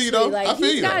 yeah, seriously, I feel you though. like I feel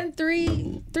he's you though. gotten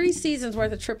three seasons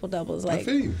worth of triple doubles. I Like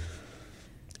feel you.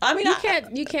 I mean, you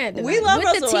can't. Deny we it. love with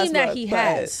Russell the team that Westbrook, he but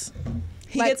has.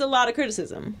 he like- gets a lot of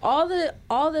criticism. All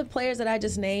the players that I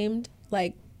just named,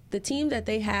 like the team that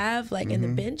they have, like in the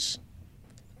bench,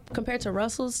 compared to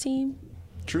Russell's team,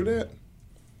 True that.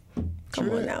 come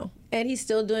True on that. now. And he's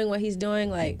still doing what he's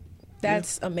doing. Like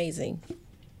that's amazing.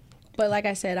 But like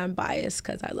I said, I'm biased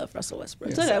because I love Russell Westbrook.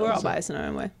 It's okay. We're all biased in our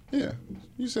own way. Yeah,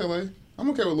 UCLA. I'm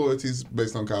okay with loyalties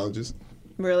based on colleges.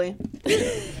 Really?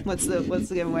 What's the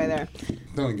giveaway there?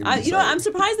 Don't get me You know what? I'm started.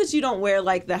 surprised that you don't wear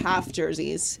like the half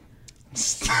jerseys.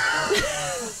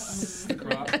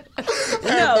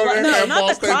 No, Ball not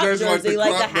the State crop jersey, jersey,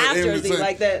 like the crop, half but jersey,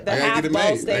 like the I gotta half get it Ball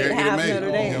made. I State, gotta get it half made. Notre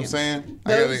You know Dame. what I'm saying? I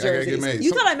Those gotta get jerseys. made.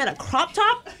 You thought I meant a crop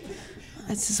top?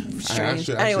 That's just strange.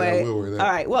 Actually, anyway, I will wear that.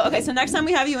 all right. Well, okay. So next time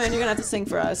we have you in, you're gonna have to sing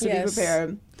for us. So Yes. be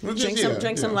prepared. Well, just-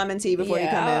 Drink some yeah. lemon tea before you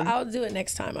Yeah, come in. I'll do it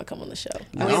next time I come on the show.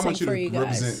 I I'll don't sing want you for to you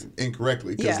guys. represent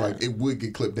incorrectly because Yeah. like it would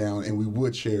get clipped down and we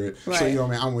would share it. So Right. you know what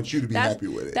I mean? I want you to be happy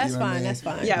with it. That's You know what I fine. mean? That's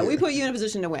fine. Yeah, we put you in a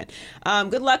position to win.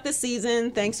 Good luck this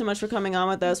season. Thanks so much for coming on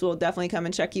with us. We'll definitely come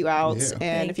and check you out. Yeah. And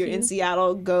Thank if you're in you.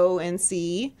 Seattle, go and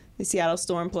see the Seattle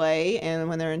Storm play. And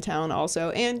when they're in town, also.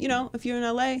 And if you're in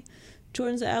LA,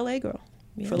 Jordan's an LA girl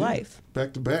for life.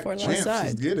 Back to back For champs. side.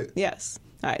 Let's get it. Yes.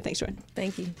 All right. Thanks, Jordan.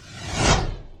 Thank you.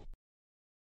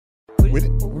 With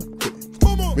it.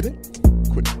 With it.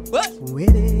 Quit it. What?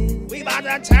 We about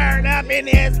to turn up in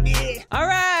this bitch. All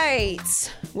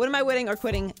right. What am I winning or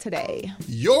quitting today?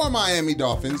 Your Miami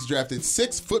Dolphins drafted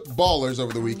 6 footballers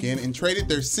over the weekend and traded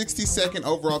their 62nd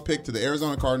overall pick to the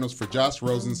Arizona Cardinals for Josh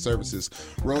Rosen's services.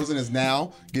 Rosen is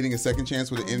now getting a second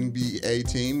chance with an NBA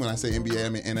team. When I say NBA, I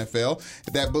mean NFL.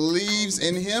 That believes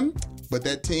in him, but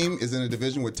that team is in a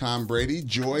division with Tom Brady.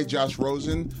 Josh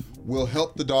Rosen will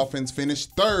help the Dolphins finish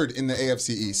 3rd in the AFC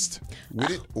East.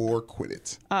 With it or quit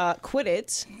it? Quit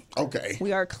it. Okay.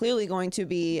 We are clearly going to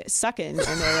be second in the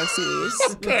AFC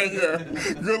East. Okay,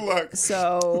 yeah. Good luck.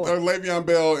 So Le'Veon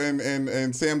Bell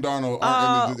and Sam Darnold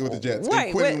aren't with the Jets. And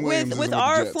right, Quentin Williams with isn't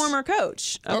our the Jets. former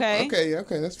coach. Oh, Okay.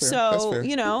 okay, that's fair. So that's fair. and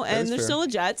That is there's fair. still a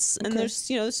Jets, and there's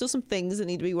still some things that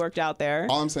need to be worked out there.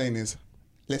 All I'm saying is,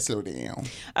 let's slow down.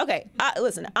 Okay,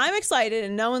 listen, I'm excited,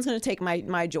 and no one's going to take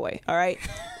my joy. All right.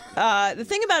 The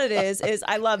thing about it is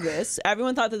I love this.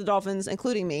 Everyone thought that the Dolphins,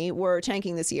 including me, were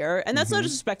tanking this year, and that's no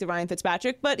disrespect to Ryan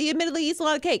Fitzpatrick, but he admittedly eats a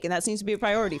lot of cake, and that seems to be a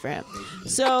priority for him.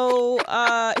 So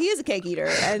he is a cake eater,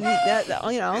 and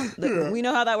we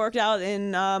know how that worked out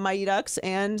in Mighty Ducks,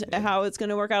 and how it's going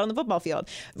to work out on the football field.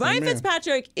 Ryan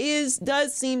Fitzpatrick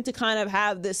does seem to kind of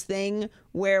have this thing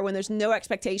where when there's no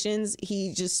expectations,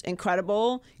 he's just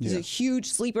incredible. He's a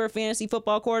huge sleeper fantasy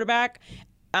football quarterback.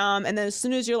 And then as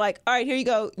soon as you're like, all right, here you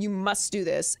go, you must do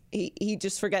this, he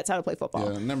just forgets how to play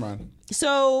football. Yeah, never mind.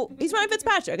 So he's Ryan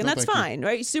Fitzpatrick, and that's thank you. fine,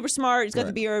 right? He's super smart. He's got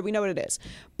the beard. We know what it is.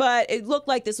 But it looked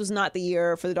like this was not the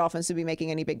year for the Dolphins to be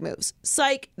making any big moves.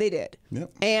 Psych, they did.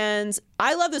 Yep. And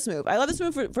I love this move. I love this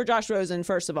move for Josh Rosen,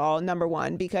 first of all, number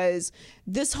one, because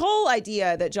this whole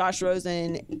idea that Josh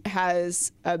Rosen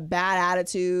has a bad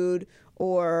attitude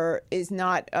or is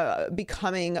not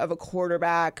becoming of a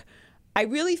quarterback, I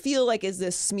really feel like is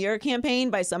this smear campaign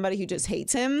by somebody who just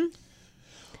hates him.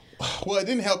 Well, it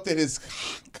didn't help that his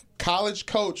college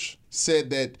coach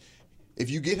said that if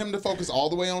you get him to focus all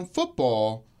the way on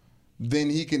football,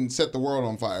 then he can set the world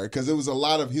on fire. Because it was a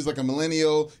lot of, he's like a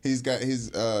millennial. He's got he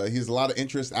has a lot of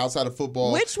interest outside of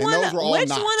football. Which one of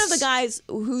the guys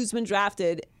who's been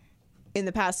drafted in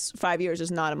the past 5 years is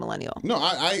not a millennial? No,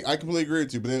 I completely agree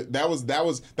with you. But that was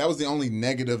the only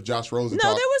negative Josh Rosen. No,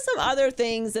 there was some other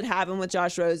things that happened with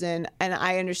Josh Rosen, and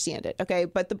I understand it. Okay,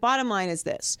 but the bottom line is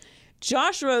this.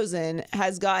 Josh Rosen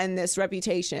has gotten this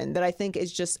reputation that I think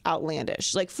is just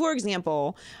outlandish. Like, for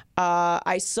example,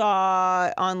 I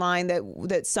saw online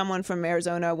that someone from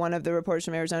Arizona, one of the reporters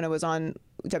from Arizona, was on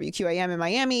WQAM in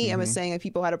Miami and was saying that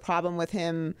people had a problem with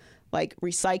him, like,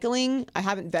 recycling. I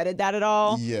haven't vetted that at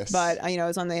all. Yes. But,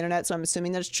 it's on the internet, so I'm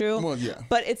assuming that's true. Well, yeah.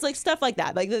 But it's like stuff like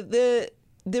that. Like the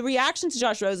reaction to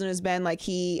Josh Rosen has been like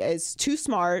he is too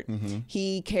smart.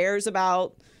 He cares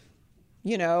about,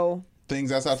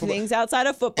 things outside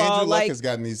of football. Andrew Luck has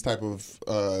gotten these type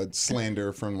of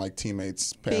slander from like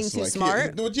teammates. Being too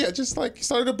smart? Yeah, just like he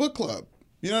started a book club.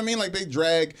 You know what I mean? Like they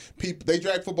drag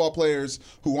football players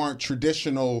who aren't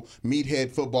traditional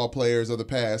meathead football players of the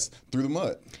past through the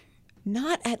mud.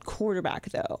 Not at quarterback,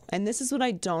 though. And this is what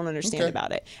I don't understand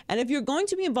about it. And if you're going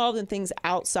to be involved in things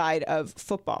outside of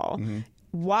football,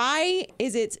 why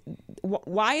is it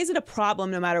a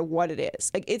problem no matter what it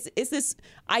is? Like it's this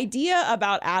idea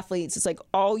about athletes. It's like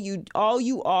all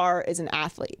you are is an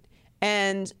athlete,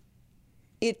 and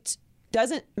it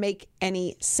doesn't make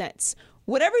any sense.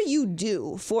 Whatever you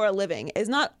do for a living is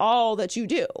not all that you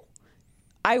do.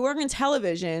 I work in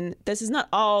television. This is not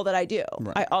all that I do.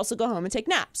 Right. I also go home and take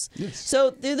naps. Yes. So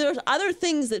there's other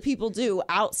things that people do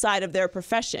outside of their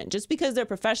profession. Just because their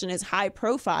profession is high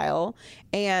profile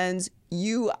and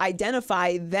you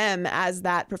identify them as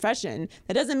that profession,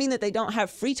 that doesn't mean that they don't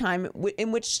have free time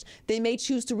in which they may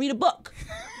choose to read a book.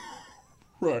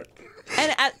 Right.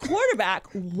 And at quarterback,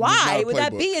 why would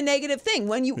that be a negative thing?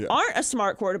 When you aren't a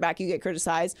smart quarterback, you get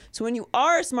criticized. So when you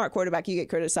are a smart quarterback, you get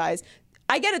criticized.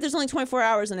 I get it, there's only 24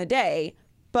 hours in a day,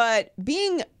 but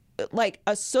being like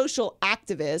a social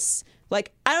activist,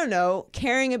 like, I don't know,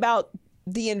 caring about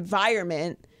the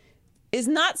environment is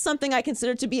not something I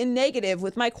consider to be a negative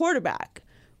with my quarterback.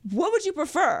 What would you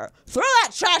prefer? Throw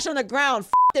that trash on the ground,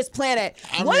 this planet.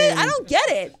 I don't get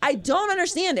it. I don't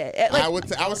understand it. I would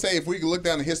say if we could look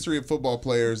down the history of football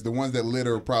players, the ones that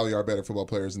litter probably are better football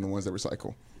players than the ones that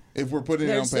recycle. If we're putting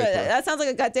it on paper. That sounds like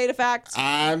a gut data fact.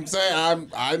 I'm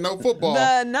saying I know football.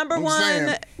 The number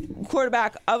one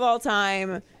quarterback of all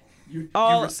time. You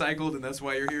recycled, and that's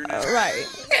why you're here now. Right.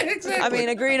 Exactly. I mean,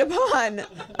 agreed upon.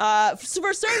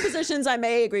 For certain positions, I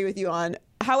may agree with you on.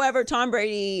 However, Tom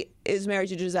Brady is married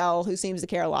to Giselle, who seems to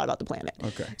care a lot about the planet.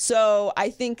 Okay. So I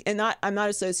think, I'm not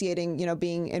associating,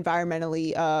 being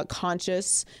environmentally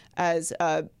conscious as,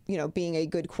 being a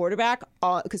good quarterback,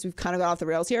 because we've kind of got off the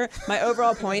rails here. My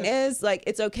overall point is, like,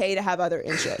 it's okay to have other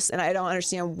interests, and I don't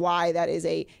understand why that is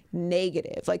a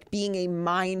negative. Like, being a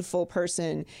mindful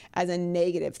person as a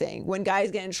negative thing. When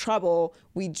guys get in trouble,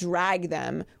 we drag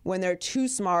them. When they're too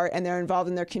smart and they're involved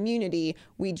in their community,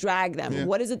 we drag them. Yeah.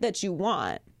 What is it that you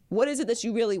want? What is it that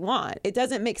you really want? It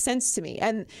doesn't make sense to me.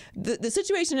 And the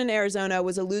situation in Arizona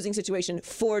was a losing situation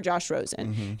for Josh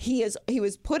Rosen. He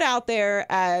was put out there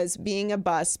as being a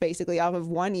bust, basically, off of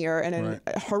 1 year and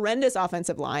a horrendous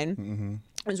offensive line.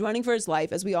 Was running for his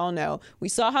life, as we all know. We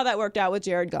saw how that worked out with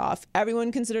Jared Goff.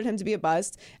 Everyone considered him to be a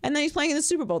bust. And then he's playing in the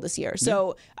Super Bowl this year.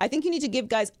 So I think you need to give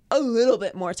guys a little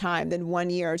bit more time than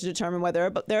 1 year to determine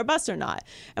whether they're a bust or not.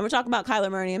 And we're talking about Kyler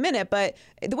Murray in a minute, but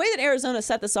the way that Arizona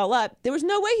set this all up, there was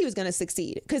no way he was going to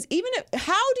succeed. Because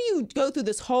how do you go through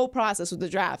this whole process with the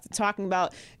draft, talking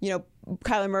about,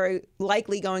 Kyler Murray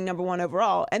likely going number 1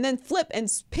 overall, and then flip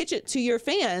and pitch it to your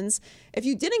fans if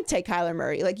you didn't take Kyler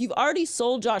Murray? Like, you've already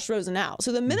sold Josh Rosen out.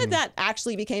 So the minute that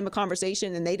actually became a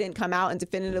conversation and they didn't come out and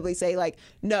definitively say, like,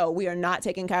 no, we are not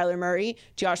taking Kyler Murray,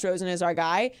 Josh Rosen is our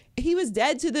guy, he was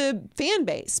dead to the fan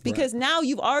base, because now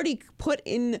you've already put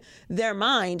in their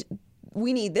mind,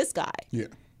 we need this guy. Yeah.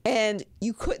 And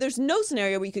there's no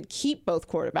scenario where you could keep both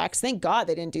quarterbacks. Thank God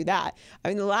they didn't do that. I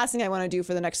mean, the last thing I want to do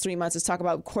for the next 3 months is talk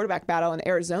about quarterback battle in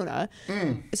Arizona.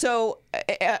 So,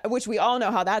 which we all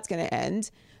know how that's going to end.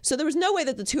 So there was no way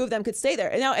that the two of them could stay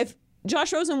there. And now if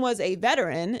Josh Rosen was a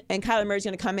veteran and Kyler Murray's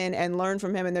going to come in and learn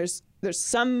from him, and there's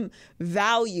some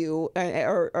value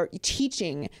or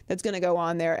teaching that's going to go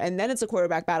on there, and then it's a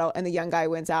quarterback battle and the young guy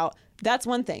wins out, that's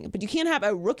one thing. But you can't have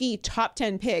a rookie top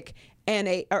 10 pick and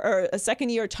a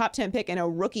second-year top 10 pick and a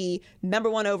rookie number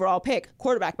 1 overall pick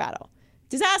quarterback battle.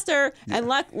 Disaster. Yeah. And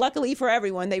luckily for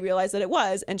everyone, they realized that it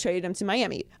was and traded him to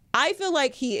Miami. I feel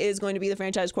like he is going to be the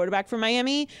franchise quarterback for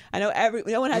Miami. I know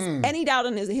no one has any doubt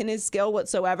in his skill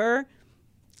whatsoever.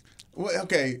 Well,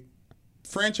 okay,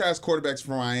 franchise quarterbacks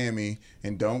for Miami,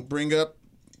 and don't bring up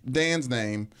Dan's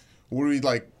name. Would we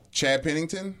like Chad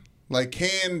Pennington? Like,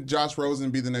 can Josh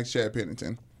Rosen be the next Chad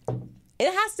Pennington?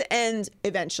 It has to end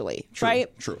eventually,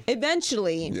 right? True.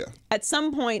 Eventually, at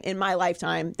some point in my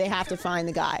lifetime, they have to find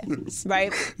the guy,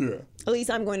 right? Yeah. At least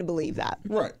I'm going to believe that.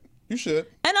 Right. You should. And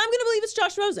I'm going to believe it's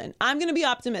Josh Rosen. I'm going to be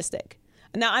optimistic.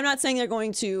 Now, I'm not saying they're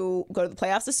going to go to the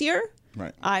playoffs this year.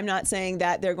 Right. I'm not saying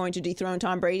that they're going to dethrone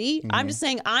Tom Brady. I'm just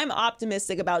saying I'm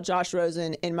optimistic about Josh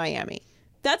Rosen in Miami.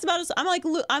 That's about as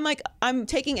I'm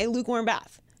taking a lukewarm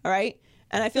bath. All right,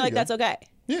 and I feel like that's okay.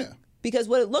 Yeah. Because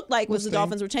what it looked like was the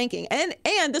Dolphins were tanking,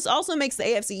 and this also makes the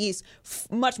AFC East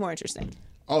much more interesting.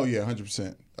 Oh yeah,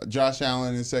 100%. Josh Allen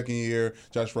in his second year,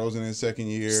 Josh Rosen in his second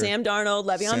year, Sam Darnold,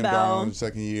 Le'Veon Bell Darnold in his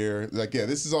second year. Like, yeah,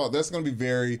 this is all. That's going to be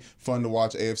very fun to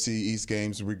watch AFC East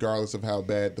games, regardless of how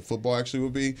bad the football actually will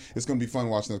be. It's going to be fun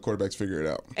watching the quarterbacks figure it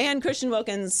out. And Christian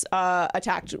Wilkins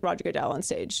attacked Roger Goodell on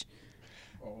stage.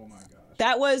 Oh my gosh.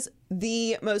 That was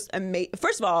the most amazing.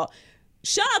 First of all,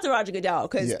 shout out to Roger Goodell,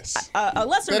 because a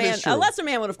lesser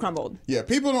man would have crumbled. Yeah,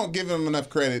 people don't give him enough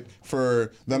credit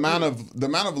for the amount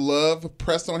of love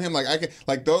pressed on him.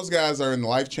 Like those guys are in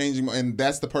life changing, and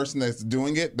that's the person that's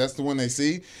doing it. That's the one they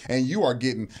see, and you are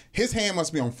getting his hand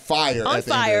must be on fire. At the end of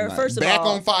the night. First of back all,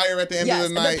 on fire at the end of the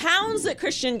night. The pounds that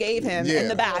Christian gave him in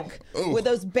the back with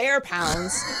those bear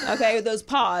pounds, with those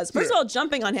paws. First of all,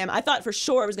 jumping on him, I thought for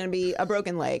sure it was going to be a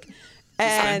broken leg.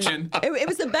 And it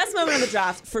was the best moment of the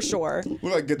draft for sure.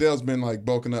 Well, like Goodell's been like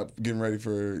bulking up, getting ready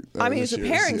for. He was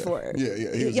preparing for it.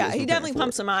 He definitely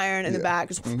pumped some iron in the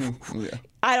back.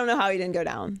 I don't know how he didn't go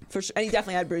down for sure. And he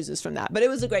definitely had bruises from that, but it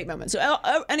was a great moment. So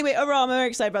anyway, overall, I'm very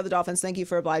excited about the Dolphins. Thank you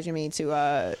for obliging me to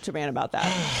rant about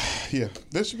that. Yeah,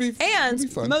 this should be. And be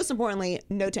fun. Most importantly,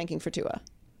 no tanking for Tua.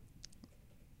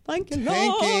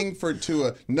 Tanking for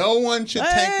Tua. No one should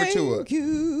tank for Tua.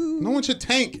 No one should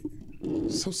tank.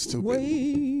 So stupid.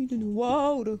 Wade in the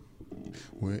water.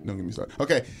 Wait, don't get me started.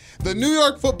 Okay, the New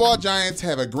York Football Giants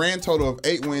have a grand total of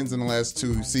 8 wins in the last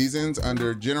 2 seasons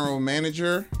under general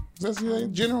manager. Is that his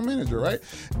name? General manager, right?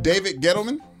 David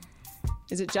Gettleman.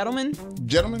 Is it Gentleman?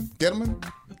 Gettleman. Gettleman.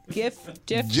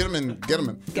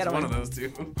 It's one of those two.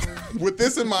 With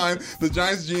this in mind, the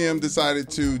Giants GM decided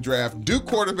to draft Duke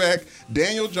quarterback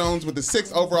Daniel Jones with the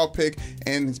 6th overall pick,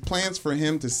 and his plans for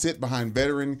him to sit behind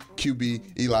veteran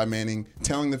QB Eli Manning,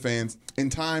 telling the fans, "In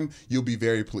time, you'll be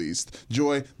very pleased."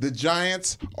 Joy, the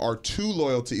Giants are too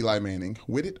loyal to Eli Manning.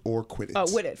 With it or quit it?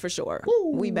 Oh, with it for sure.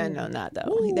 We've been on that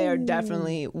though. They are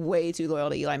definitely way too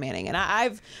loyal to Eli Manning, and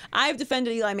I've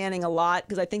defended Eli Manning a lot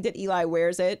because I think that Eli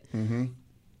wears it.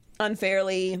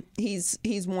 Unfairly. He's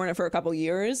worn it for a couple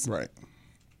years. Right.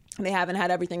 They haven't had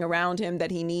everything around him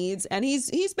that he needs, and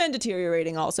he's been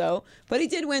deteriorating also. But he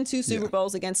did win 2 Super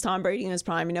Bowls against Tom Brady in his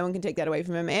prime, and no one can take that away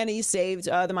from him. And he saved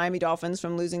the Miami Dolphins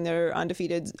from losing their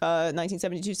undefeated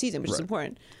 1972 season, which is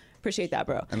important. Appreciate that,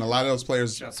 bro. And a lot of those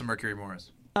players. Shout out to Mercury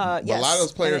Morris. Yes. A lot of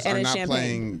those players and are not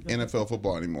playing NFL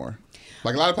football anymore.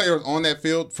 Like a lot of players on that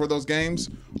field for those games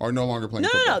are no longer playing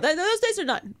football. No. Those days are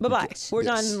done. Bye-bye. We're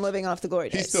done living off the glory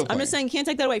days. He's still playing. I'm just saying, can't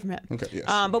take that away from him. Okay, yes.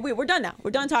 But we're done now.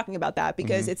 We're done talking about that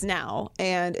because it's now,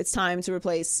 and it's time to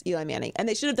replace Eli Manning. And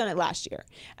they should have done it last year.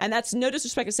 And that's no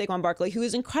disrespect to Saquon Barkley, who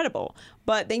is incredible,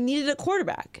 but they needed a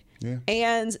quarterback. Yeah.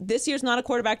 And this year's not a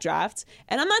quarterback draft.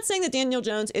 And I'm not saying that Daniel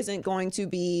Jones isn't going to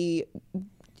be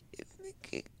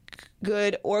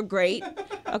good or great.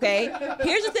 Okay.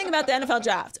 Here's the thing about the NFL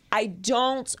draft.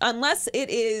 Unless it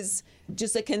is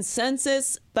just a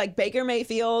consensus, like Baker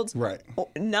Mayfield, right?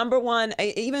 Number 1,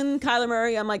 even Kyler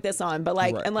Murray, I'm like this on, but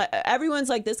like, unless everyone's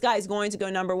like, this guy's going to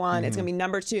go number 1, it's going to be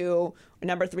number 2,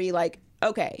 number 3. Like,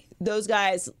 okay, those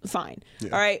guys, fine. All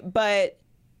right. But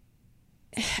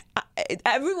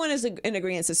everyone is in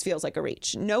agreement this feels like a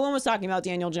reach. No one was talking about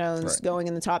Daniel Jones going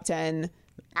in the top 10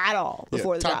 at all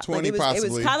before the draft. 20 it was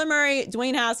Kyler Murray,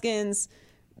 Dwayne Haskins,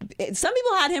 some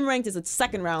people had him ranked as a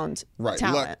second round Right,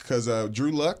 talent. Luck, because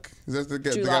Drew Luck, is that the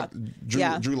guy? Drew the guy- Lock. Drew,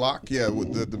 Yeah. Drew Lock, yeah,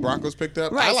 with the Broncos picked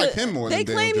up. Right, I like so him more they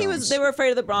than claim Daniel Jones. they were afraid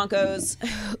of the Broncos.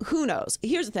 Who knows?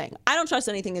 Here's the thing: I don't trust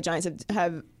anything the Giants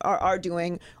are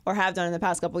doing or have done in the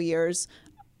past couple of years,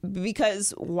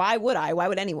 because why would I? Why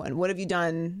would anyone? What have you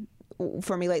done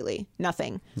for me lately?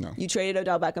 Nothing. No. You traded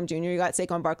Odell Beckham Jr. You got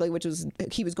Saquon Barkley,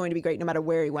 he was going to be great no matter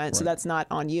where he went. So that's not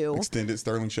on you. Extended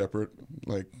Sterling Shepard.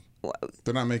 Like,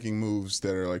 they're not making moves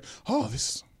that are like, oh,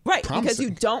 this is Right, promising. because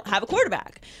you don't have a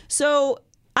quarterback. So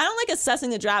I don't like assessing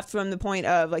the draft from the point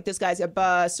of like this guy's a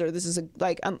bust or this is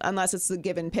unless it's the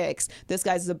given picks. This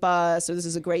guy's a bust or this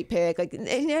is a great pick. Like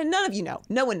none of you know.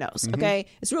 No one knows. Okay,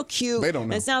 it's real cute. They don't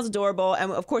know. And it sounds adorable.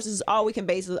 And of course, this is all we can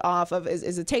base it off of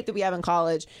is the tape that we have in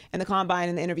college and the combine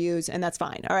and the interviews, and that's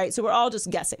fine. All right, so we're all just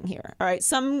guessing here. All right,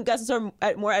 some guesses are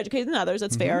more educated than others.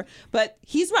 That's fair. But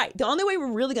he's right. The only way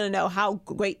we're really going to know how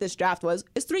great this draft was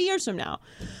is 3 years from now.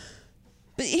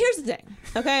 But here's the thing,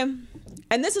 okay?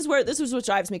 And this is what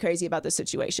drives me crazy about this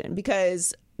situation,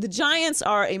 because the Giants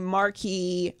are a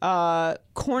marquee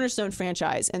cornerstone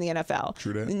franchise in the NFL.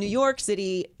 True that. In New York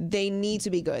City, they need to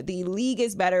be good. The league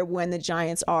is better when the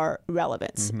Giants are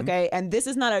relevant, okay? And this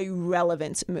is not a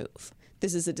relevant move.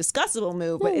 This is a discussable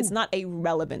move, but it's not a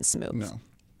relevance move. No.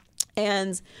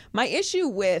 And my issue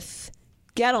with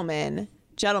Gettleman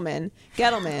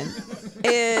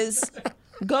is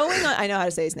going on. I know how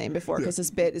to say his name before because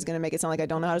this bit is going to make it sound like I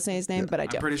don't know how to say his name, but I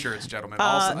do. I'm pretty sure it's Gentleman.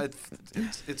 Also,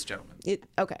 it's Gentleman.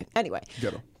 Okay. Anyway,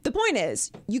 Ghetto. the point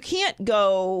is, you can't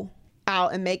go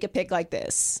out and make a pick like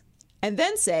this and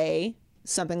then say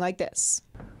something like this.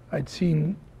 I'd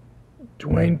seen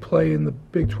Dwayne play in the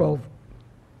Big 12.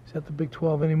 Is that the Big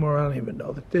 12 anymore? I don't even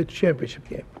know. The championship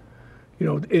game,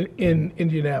 in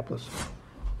Indianapolis.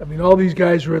 I mean, all these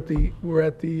guys were at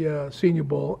the Senior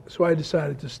Bowl, so I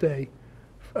decided to stay.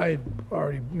 I had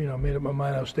already, made up my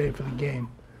mind I was staying for the game.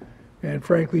 And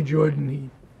frankly,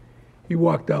 Jordan, he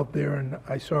walked out there, and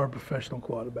I saw a professional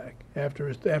quarterback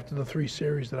after the 3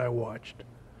 series that I watched.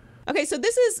 Okay, so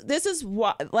this is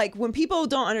what, like, when people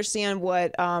don't understand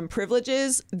what privilege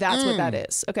is, that's what that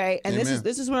is. Okay, and Amen.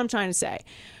 this is what I'm trying to say.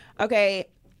 Okay.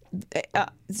 I'm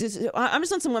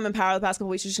just on some women power the past couple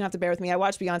weeks. You're just gonna have to bear with me. I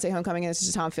watched Beyonce Homecoming, and this is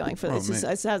just how I'm feeling for this.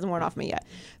 It hasn't worn off me yet.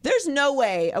 There's no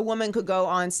way a woman could go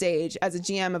on stage as a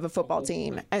GM of a football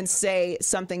team and say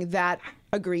something that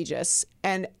egregious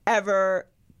and ever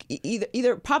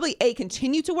either probably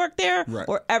continue to work there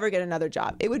or ever get another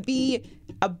job. It would be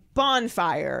a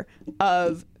bonfire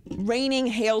of raining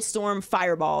hailstorm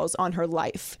fireballs on her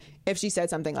life if she said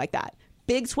something like that.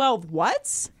 Big 12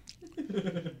 what?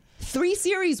 3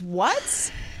 series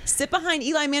what? Sit behind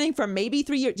Eli Manning for maybe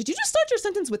 3 years. Did you just start your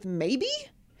sentence with maybe?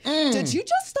 Did you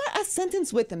just start a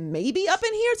sentence with maybe up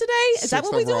in here today? Is that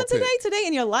what we're doing today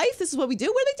in your life? This is what we do?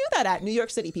 Where they do that at? New York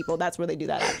City, people. That's where they do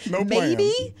that at. No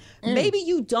maybe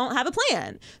you don't have a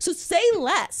plan. So say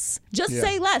less. Just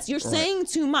say less. You're saying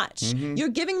too much. You're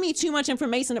giving me too much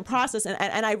information to process, and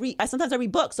I sometimes I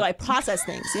read books, so I process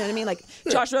things. You know what I mean? Like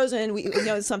Josh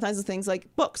Rosen, sometimes the things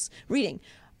like books, reading.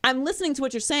 I'm listening to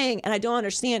what you're saying and I don't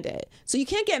understand it. So you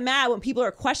can't get mad when people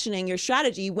are questioning your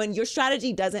strategy when your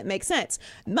strategy doesn't make sense.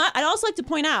 I'd also like to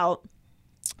point out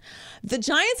the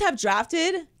Giants have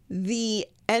drafted the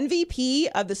MVP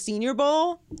of the Senior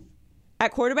Bowl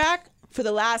at quarterback for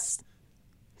the last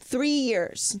 3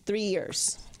 years. 3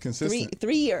 years. Consistent.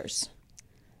 3 years.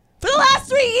 For the last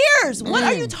 3 years. What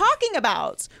are you talking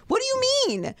about? What do you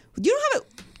mean? You don't have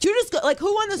it. You just got, like,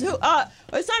 who won this? It's time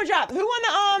to drop. Who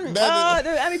won the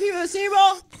MVP of the Senior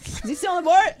Bowl? Is he still on the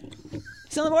board?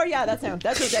 Still on the board? Yeah, that's him.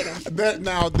 That's what we're taking.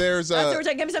 There's that's what we're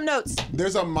taking. Give me some notes.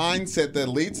 There's a mindset that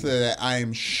leads to that, I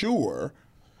am sure,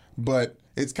 but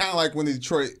it's kind of like when the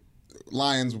Detroit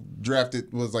Lions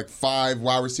drafted was like 5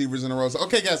 wide receivers in a row. So,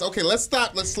 okay, guys, let's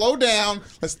stop. Let's slow down.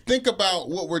 Let's think about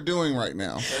what we're doing right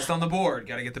now. Best on the board.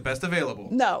 Got to get the best available.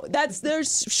 No,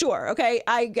 sure. Okay,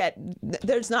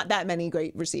 there's not that many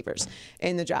great receivers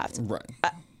in the draft. Right.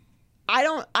 I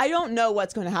don't know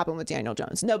what's going to happen with Daniel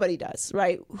Jones. Nobody does,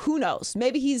 right? Who knows?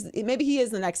 Maybe he is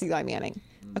the next Eli Manning.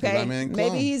 Okay, Eli Manning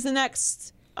clone. Maybe he's the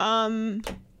next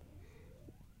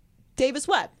Davis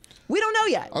Webb. We don't know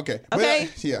yet. Okay. Okay.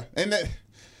 Yeah, and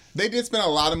they did spend a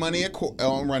lot of money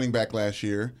on running back last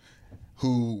year,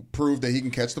 who proved that he can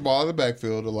catch the ball out of the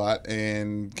backfield a lot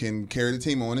and can carry the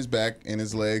team on his back and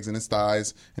his legs and his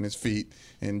thighs and his feet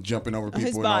and jumping over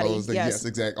people and all those things. Yes,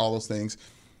 exactly. All those things.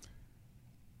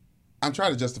 I'm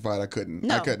trying to justify it. I couldn't.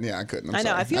 No. I couldn't. I'm I know.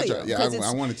 sorry. I feel you. Yeah,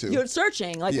 I wanted to. You're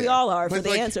searching like we all are for But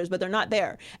the answers, but they're not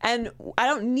there. And I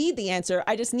don't need the answer.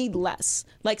 I just need less.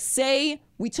 Like, say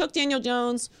we took Daniel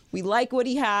Jones. We like what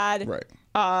he had. Right.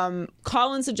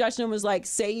 Colin's suggestion was like,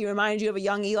 say he reminded you of a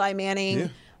young Eli Manning. Yeah.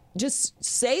 Just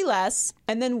say less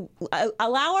and then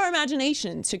allow our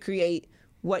imagination to create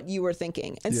what you were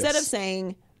thinking instead of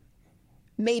saying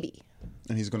maybe.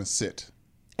 And he's going to sit.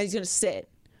 And he's going to sit.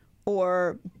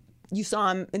 Or you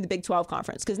saw him in the Big 12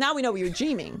 conference. Because now we know you were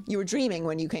dreaming. You were dreaming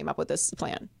when you came up with this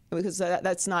plan. Because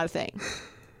that's not a thing.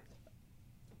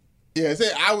 Yeah,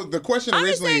 the question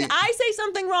originally. I say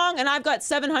something wrong, and I've got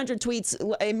 700 tweets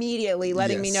immediately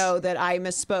letting me know that I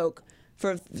misspoke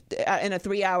in a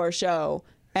 3-hour show,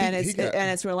 and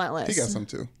it's relentless. He got some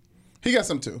too.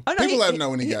 Oh, no, People let him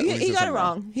know when he got it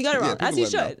wrong. He got it wrong, as he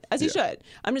should. As he Yeah. should.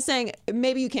 I'm just saying,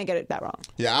 maybe you can't get it that wrong.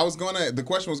 Yeah, the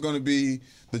question was going to be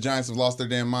the Giants have lost their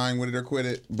damn mind, with it or quit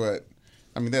it, but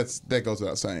I mean that goes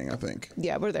without saying, I think.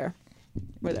 Yeah, we're there.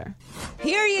 We're there.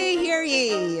 Hear ye, hear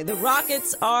ye. The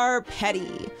Rockets are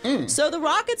petty. So the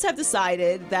Rockets have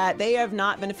decided that they have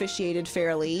not been officiated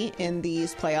fairly in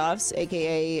these playoffs,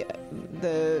 a.k.a.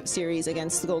 the series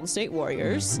against the Golden State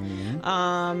Warriors.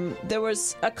 There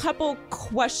was a couple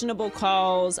questionable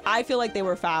calls. I feel like they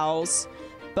were fouls,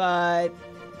 but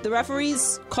the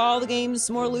referees call the games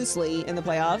more loosely in the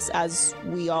playoffs, as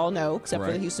we all know, except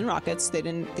for the Houston Rockets. They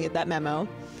didn't get that memo.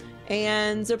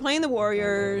 And they're playing the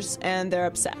Warriors, and they're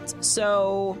upset.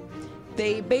 So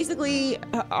they basically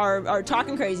are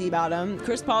talking crazy about him.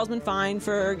 Chris Paul's been fined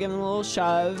for giving him a little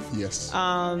shove. Yes.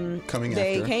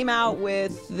 They came out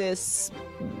with this.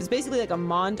 It's basically like a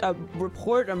montage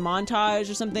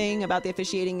or something about the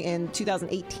officiating in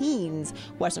 2018's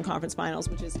Western Conference Finals,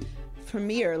 which is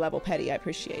premier level petty. I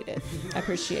appreciate it.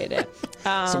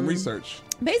 Some research.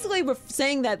 Basically, we're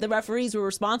saying that the referees were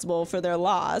responsible for their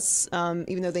loss,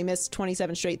 even though they missed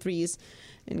 27 straight threes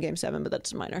in Game 7, but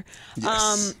that's minor.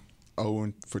 Yes.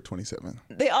 0 for 27.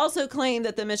 They also claim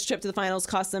that the missed trip to the finals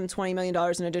cost them $20 million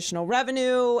in additional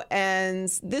revenue, and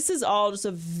this is all just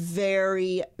a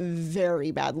very,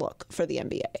 very bad look for the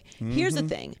NBA. Here's the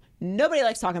thing. Nobody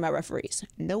likes talking about referees.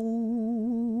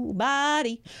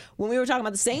 Nobody. When we were talking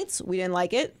about the Saints, we didn't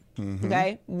like it.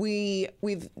 Okay,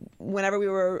 whenever we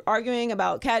were arguing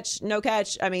about catch, no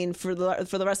catch. I mean, for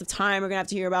the rest of time, we're gonna have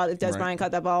to hear about if Des Bryant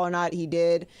caught that ball or not. He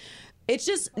did. It's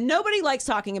just nobody likes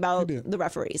talking about the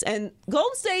referees, and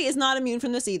Golden State is not immune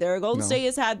from this either. Golden State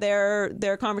has had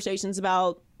their conversations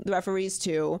about the referees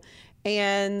too,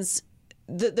 and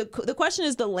the question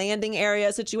is the landing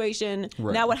area situation.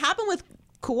 Now, what happened with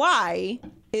Kawhi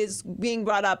is being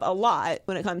brought up a lot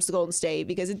when it comes to Golden State,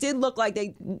 because it did look like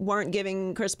they weren't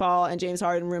giving Chris Paul and James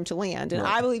Harden room to land, and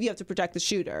I believe you have to protect the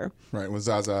shooter. Right, with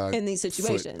Zaza in these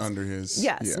situations foot under his.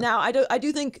 Yes. Yeah. Now I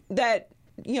do think that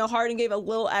Harden gave a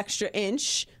little extra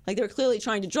inch, like they were clearly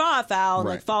trying to draw a foul, and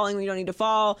like falling when you don't need to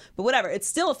fall, but whatever, it's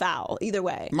still a foul either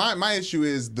way. My issue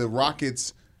is the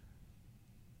Rockets.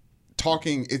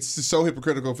 It's so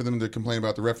hypocritical for them to complain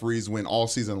about the referees when all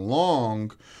season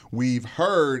long we've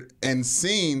heard and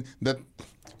seen that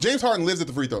James Harden lives at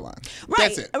the free throw line.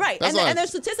 That's it. Right. And their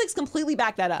statistics completely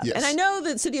back that up. Yes. And I know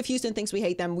the city of Houston thinks we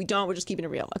hate them. We don't. We're just keeping it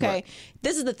real. Okay. Right.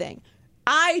 This is the thing.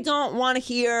 I don't want to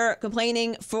hear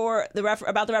complaining about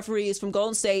the referees from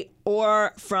Golden State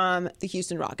or from the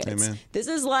Houston Rockets. Amen. This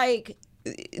is like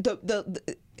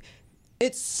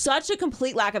it's such a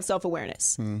complete lack of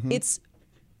self-awareness. It's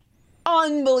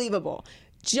unbelievable.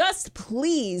 Just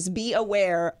please be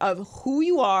aware of who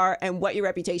you are and what your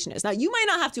reputation is. Now, you might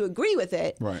not have to agree with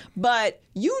it, but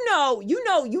you know,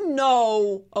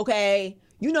 okay?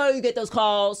 You know you get those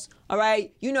calls, all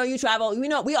right? You know you travel.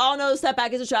 We all know step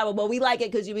back is a travel, but we like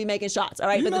it because you be making shots, all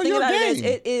right? But the thing about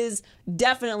it is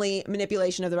definitely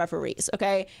manipulation of the referees,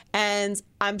 okay? And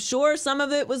I'm sure some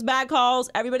of it was bad calls.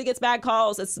 Everybody gets bad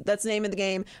calls. That's the name of the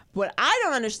game. What I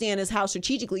don't understand is how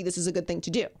strategically this is a good thing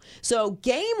to do. So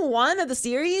game 1 of the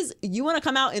series, you want to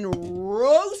come out and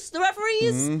roast the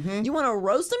referees? You want to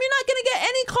roast them? You're not going to get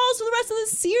any calls for the rest of the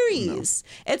series.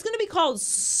 No. It's going to be called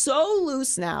so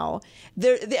loose now.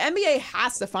 The NBA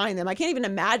has to fine them. I can't even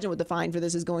imagine what the fine for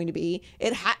this is going to be.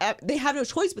 They have no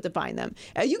choice but to fine them.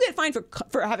 You get fined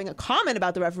for having a comment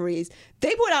about the referees.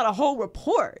 They put out a whole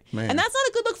report. And that's not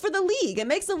a good look for the league. It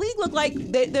makes the league look like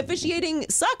the officiating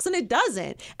sucks, and it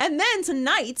doesn't. And then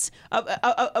tonight,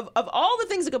 of all the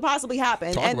things that could possibly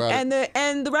happen, and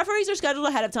the referees are scheduled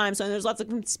ahead of time, so there's lots of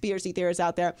conspiracy theorists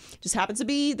out there. Just happens to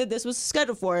be that this was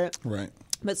scheduled for it. Right.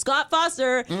 But Scott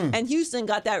Foster and Houston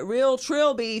got that real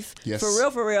Trill beef,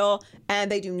 for real,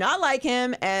 and they do not like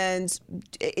him, and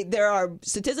there are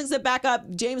statistics that back up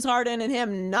James Harden and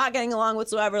him not getting along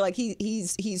whatsoever. Like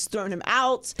he's thrown him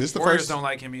out. The Warriors don't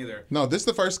like him either. No, this is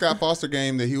the first Scott Foster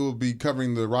game that he will be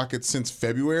covering the Rockets since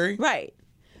February. Right.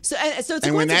 So it's a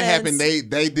and when that happened, coincidence.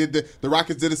 they did the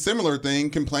Rockets did a similar thing,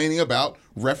 complaining about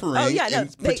refereeing,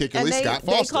 and particularly Scott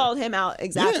Foster. They called him out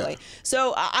exactly. Yeah.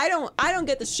 So I don't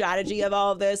get the strategy of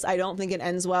all of this. I don't think it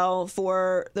ends well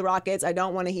for the Rockets. I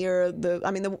don't want to hear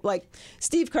like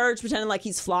Steve Kerr pretending like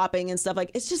he's flopping and stuff.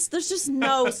 Like there's just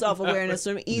no self-awareness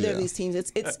from either of these teams.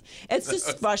 It's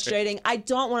just frustrating. I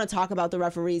don't want to talk about the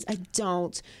referees. I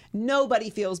don't. Nobody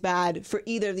feels bad for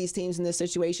either of these teams in this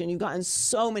situation. You've gotten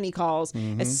so many calls,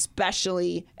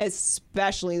 especially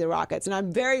the Rockets. And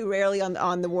I'm very rarely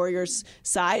on the Warriors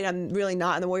side. I'm really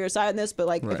not on the Warriors side in this, but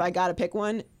if I got to pick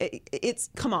one, it's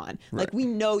come on. Right. Like we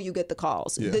know you get the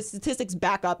calls. Yeah. The statistics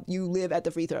back up you live at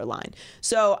the free throw line.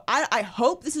 So I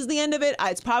hope this is the end of it.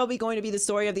 It's probably going to be the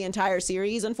story of the entire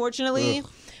series, unfortunately. Ugh.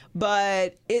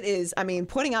 But it is,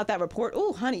 putting out that report,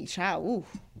 ooh, honey, child, ooh.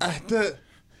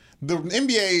 The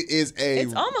NBA is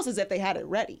it's almost as if they had it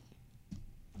ready.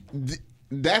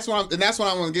 That's what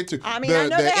I want to get to. I know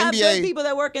they have good people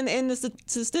that work in the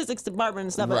statistics department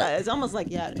and stuff like that. It's almost like,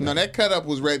 No, that cut up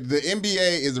was ready. The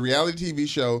NBA is a reality TV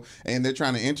show, and they're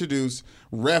trying to introduce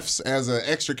refs as an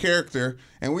extra character,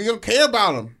 and we don't care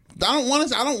about them. I don't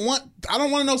want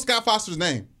to know Scott Foster's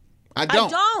name. I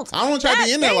don't want to try to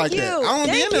be in there like that. I don't want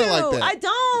to be in there like that. I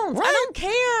don't. Right? I don't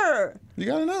care. You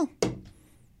gotta know.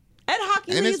 Ed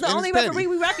Hockey Lee is the only referee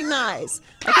we recognize.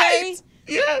 Okay. Right.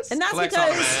 Yes. And that's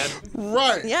because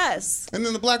right. Yes. And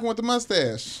then the black one with the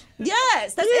mustache.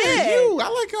 Yes, that's it. You. I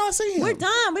like how I see him. We're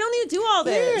done. We don't need to do all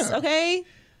this. Yeah. Okay.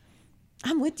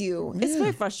 I'm with you. It's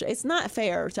very frustrating. It's not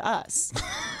fair to us.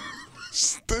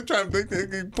 They're trying to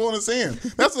they're pulling us in.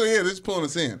 That's what it is. They're just pulling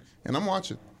us in. And I'm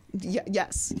watching.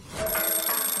 Yes.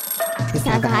 It's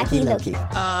time for High Key Low Key.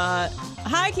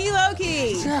 High Key Low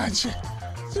Key. Gotcha.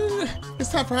 It's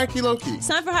time for High Key Low Key. It's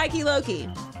time for High Key Low Key.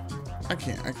 I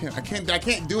can't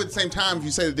do it at the same time if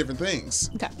you say the different things.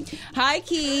 Okay. High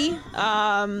key,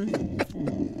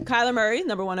 Kyler Murray,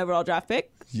 number 1 overall draft pick.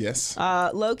 Yes.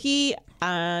 Low key,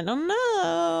 I don't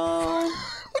know.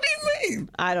 What do you mean?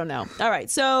 I don't know. All right.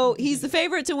 So he's the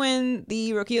favorite to win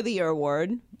the Rookie of the Year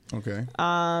award. Okay.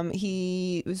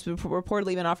 He was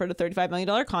reportedly been offered a $35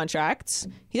 million contract.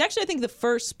 He's actually, I think, the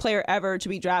first player ever to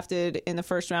be drafted in the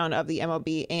first round of the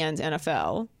MLB and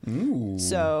NFL. Ooh.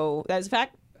 So that is a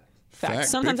fact.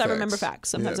 Facts. Sometimes I remember facts.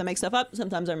 Sometimes I make stuff up.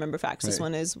 Sometimes I remember facts. This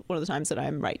one is one of the times that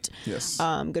I'm right. Yes.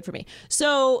 Good for me.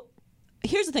 So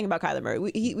here's the thing about Kyler Murray.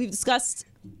 We've discussed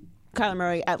Kyler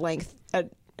Murray at length at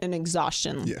an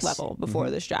exhaustion level before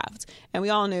this draft. And we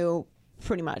all knew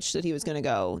pretty much that he was going to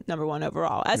go number 1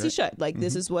 overall, as he should. Like,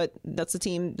 that's the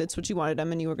team, that's what you wanted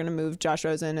him, and you were going to move Josh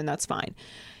Rosen, and that's fine.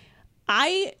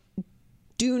 I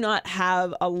do not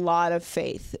have a lot of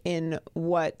faith in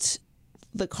what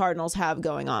the Cardinals have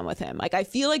going on with him. Like, I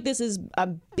feel like this is a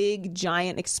big,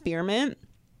 giant experiment.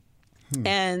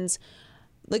 And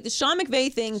like the Sean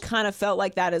McVay thing kind of felt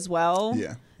like that as well.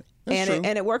 Yeah. And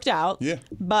it worked out. Yeah.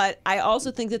 But I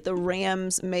also think that the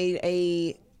Rams made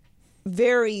a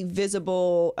very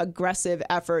visible, aggressive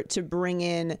effort to bring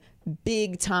in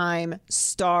big time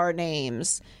star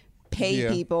names, pay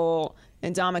people,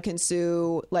 and Ndamukong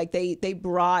Suh. Like they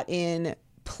brought in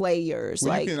players.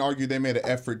 Well, you can argue they made an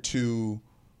effort to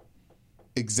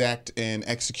exact and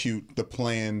execute the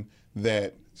plan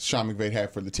that Sean McVay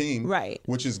had for the team, right?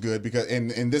 Which is good because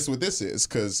and this is what this is,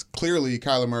 because clearly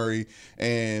Kyler Murray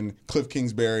and Cliff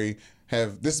Kingsbury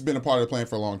this has been a part of the plan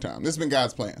for a long time. This has been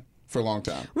God's plan for a long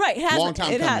time. Right. Long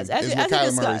time coming, has.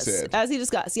 As he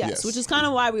discussed, yes. Which is kind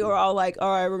of why we were all like, all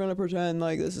right, we're going to pretend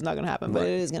like this is not going to happen, but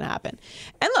it is going to happen.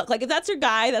 And look, like if that's your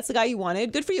guy, that's the guy you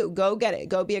wanted, good for you. Go get it.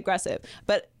 Go be aggressive.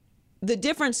 But the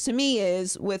difference to me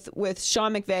is with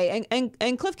Sean McVay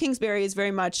and Cliff Kingsbury is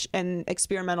very much an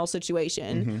experimental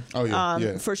situation. Oh,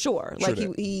 yeah. For sure. Like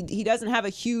he doesn't have a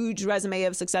huge resume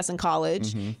of success in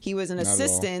college. He was an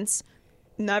assistant,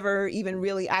 never even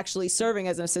really actually serving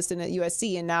as an assistant at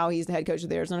USC, and now he's the head coach of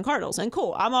the Arizona Cardinals. And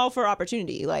cool, I'm all for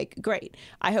opportunity. Like, great.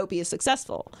 I hope he is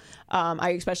successful.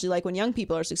 I especially like when young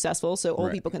people are successful, so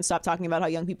old people can stop talking about how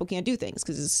young people can't do things,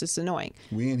 because it's just annoying.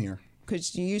 We in here.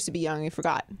 Because you used to be young and you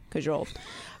forgot because you're old.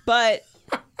 But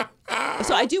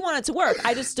so I do want it to work.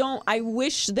 I just don't. I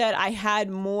wish that I had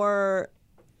more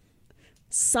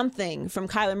something from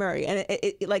Kyler Murray, and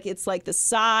it's like the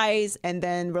size, and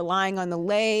then relying on the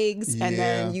legs, and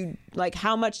then you like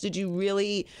how much did you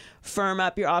really firm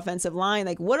up your offensive line?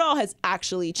 Like what all has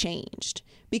actually changed?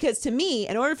 Because to me,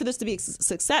 in order for this to be a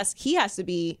success, he has to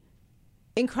be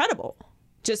incredible,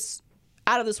 just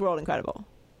out of this world incredible.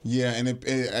 Yeah, and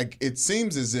it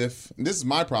seems as if, this is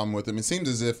my problem with him, it seems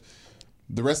as if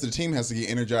the rest of the team has to get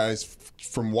energized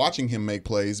from watching him make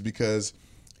plays, because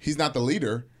he's not the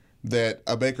leader. that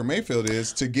a Baker Mayfield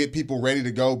is to get people ready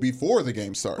to go before the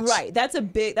game starts. Right. That's a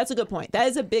good point. That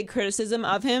is a big criticism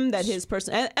of him, that his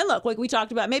person. And look, like we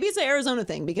talked about, maybe it's an Arizona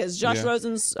thing because Josh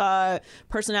Rosen's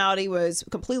personality was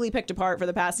completely picked apart for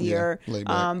the past year.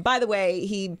 By the way,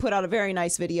 he put out a very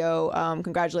nice video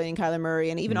congratulating Kyler Murray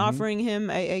and even offering him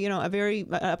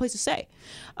a place to stay.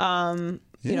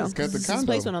 He's got the condo.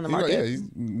 Placement on the market. Yeah, you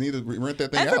need to rent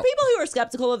that thing out. And for people who are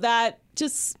skeptical of that,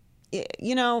 just,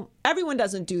 everyone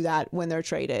doesn't do that when they're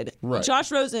traded. Right.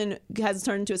 Josh Rosen has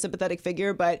turned into a sympathetic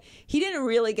figure, but he didn't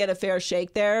really get a fair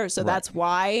shake there, so that's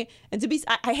why. And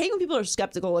I hate when people are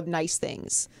skeptical of nice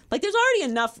things. Like, there's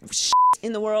already enough shit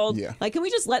in the world. Yeah. Like, can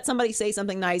we just let somebody say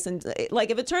something nice? And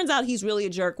like, if it turns out he's really a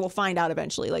jerk, we'll find out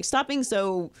eventually. Like, stop being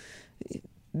so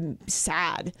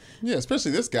sad. Yeah,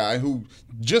 especially this guy who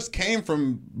just came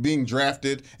from being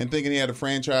drafted and thinking he had a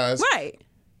franchise. Right.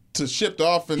 To shipped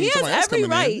off and he somebody has else every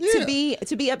coming right in.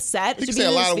 to be upset. He to could be say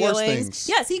a lot of feelings. worse things.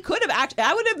 Yes, he could have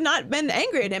I would have not been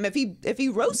angry at him if he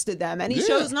roasted them, and he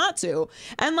chose not to.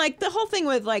 And like the whole thing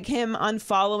with like him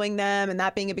unfollowing them and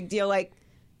that being a big deal, like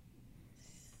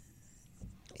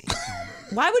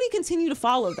why would he continue to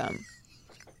follow them?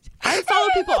 I follow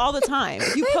people all the time.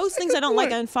 If you post things I don't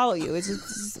like, I unfollow you.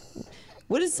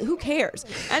 Who cares?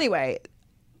 Anyway,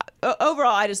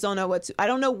 overall, I just don't know I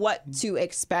don't know what to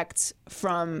expect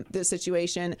from this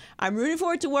situation. I'm rooting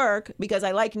for it to work because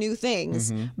I like new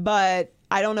things, but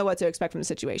I don't know what to expect from the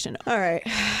situation. All right.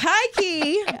 High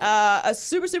key, a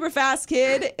super, super fast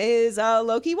kid is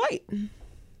Loki White.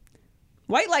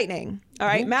 White Lightning. All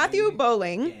right. Matthew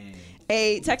Bowling,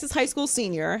 a Texas high school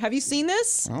senior. Have you seen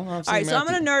this? I don't know. All right, so I'm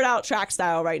going to nerd out track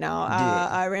style right now.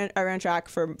 I ran track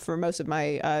for most of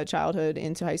my childhood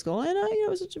into high school, and I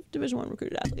was a Division I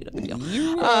recruited athlete. No big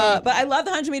deal. But I love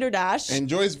the 100-meter dash. And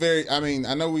Joy's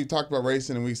I know we talked about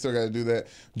racing, and we still got to do that.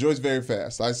 Joy's very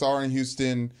fast. I saw her in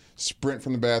Houston sprint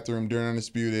from the bathroom during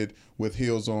Undisputed with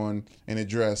heels on and a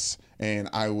dress, and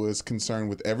I was concerned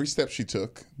with every step she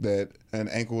took that an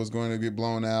ankle was going to get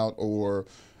blown out, or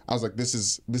I was like, this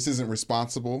isn't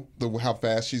responsible, how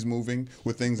fast she's moving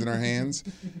with things in her hands.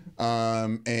 I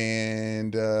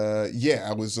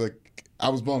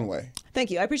was blown away.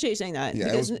 Thank you. I appreciate you saying that. Yeah,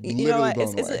 because it was you know what?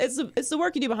 blown away. It's the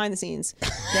work you do behind the scenes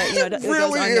that It goes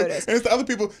really unnoticed. And it's the other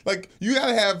people, like, you got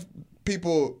to have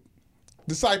people,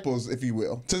 disciples, if you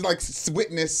will, to like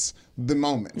witness the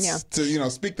moments, to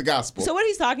speak the gospel. So what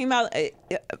he's talking about,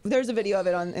 there's a video of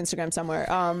it on Instagram somewhere.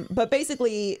 But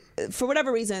basically, for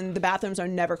whatever reason, the bathrooms are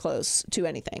never close to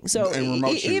anything. So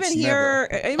even here,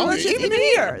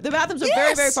 the bathrooms are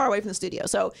very, very far away from the studio.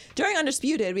 So during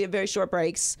Undisputed, we have very short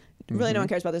breaks. Really, no one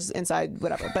cares about this inside,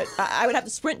 whatever. But I would have to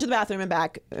sprint to the bathroom and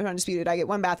back. Undisputed, I get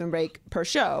one bathroom break per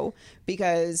show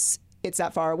because it's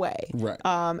that far away. Right.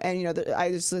 And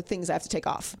there's the things I have to take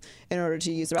off in order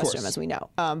to use the restroom, as we know,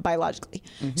 biologically.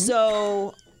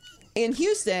 So in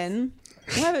Houston,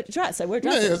 I have a dress. I wear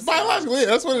dresses. Yeah, it's biologically. Yeah,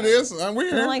 that's what it is. I'm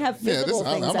weird. I don't like have physical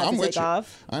things I have to take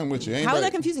off. I'm with you. How is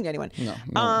that confusing to anyone?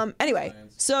 No. Anyway,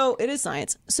 so it is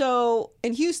science. So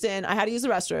in Houston, I had to use the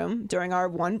restroom during our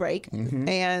one break,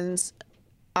 and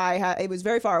it was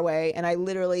very far away, and I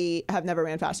literally have never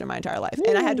ran faster in my entire life.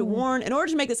 And I had to warn, in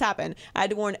order to make this happen, I had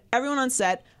to warn everyone on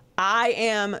set, I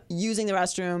am using the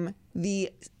restroom the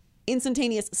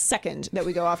instantaneous second that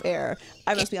we go off air.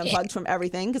 I must be unplugged from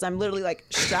everything because I'm literally like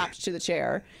strapped to the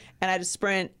chair, and I just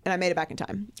sprint, and I made it back in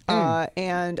time.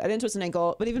 And I didn't twist an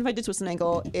ankle, but even if I did twist an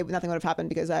ankle, nothing would have happened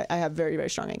because I have very, very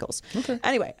strong ankles. Okay.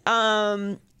 Anyway,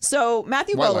 so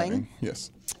Matthew Bowling.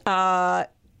 Yes.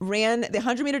 Ran the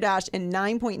 100-meter dash in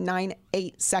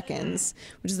 9.98 seconds,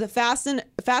 which is the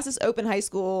fastest open high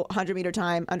school 100-meter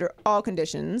time under all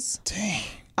conditions. Dang.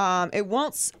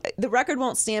 The record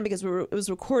won't stand because it was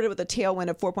recorded with a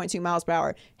tailwind of 4.2 miles per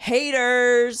hour.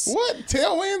 Haters. What?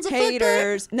 Tailwinds affect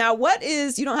Haters. Now,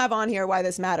 you don't have on here why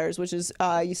this matters, which is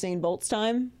Usain Bolt's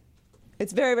time.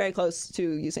 It's very, very close to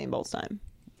Usain Bolt's time.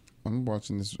 I'm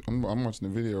watching this. I'm watching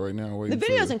the video right now. The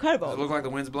video's incredible. Does it look like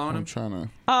the wind's blowing him? I'm trying to.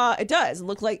 It does. It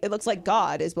looks like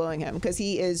God is blowing him because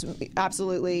he is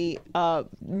absolutely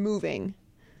moving.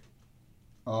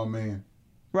 Oh man.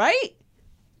 Right?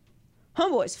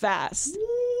 Homeboy's fast.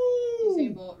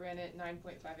 Usain Bolt ran it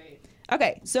 9.58.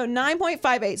 Okay, so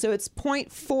 9.58, so it's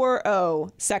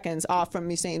 0.40 seconds off from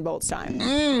Usain Bolt's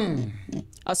time.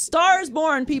 A star is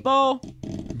born, people.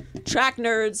 Track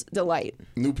nerds delight.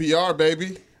 New PR,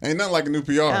 baby. Ain't nothing like a new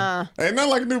PR. Ain't nothing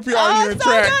like a new PR when you're in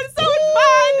so track. Good. It's so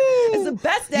fun. It's the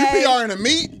best day. You PR in a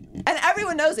meet. And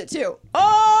everyone knows it, too.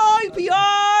 Oh, you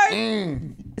PR.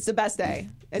 It's the best day.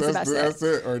 It's the best day. That's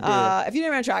it right there. If you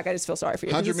didn't run track, I just feel sorry for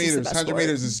you. 100 meters. 100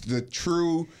 meters is the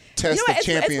true test of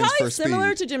champions it's probably for speed.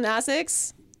 similar to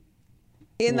gymnastics.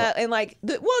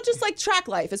 just like track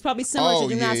life. It's probably similar to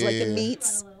gymnastics, like the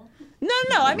meets. No.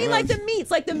 I mean, like the meets,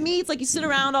 like you sit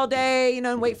around all day,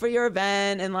 and wait for your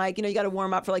event, and you got to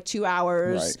warm up for like 2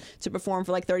 hours to perform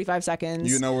for like 35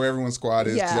 seconds. You know where everyone's squad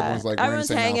is. 'Cause everyone's like everyone's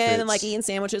hanging outfits. and like eating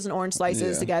sandwiches and orange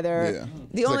slices together. Yeah.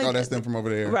 The It's only like, that's them from over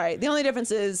there. Right. The only difference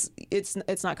is it's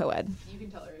not co-ed. You can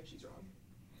tell her if she's wrong.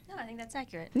 No, I think that's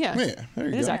accurate. Yeah. Yeah. There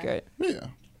you It is go. accurate. Yeah.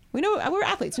 We know we're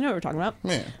athletes. We know what we're talking about.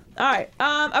 Yeah. All right.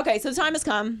 Okay. So the time has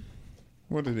come.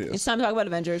 What it It's is. time to talk about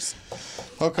Avengers.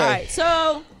 Okay. All right.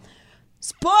 So,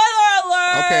 spoiler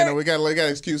alert. Okay. No, we got to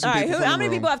excuse some All right. people. How many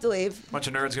people have to leave? Bunch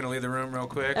of nerds gonna leave the room real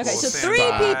quick. Okay, We'll so stand 3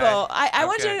 by. people. I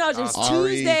want you to acknowledge it's Ari,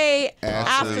 Tuesday Ashley.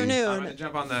 I'm afternoon. gonna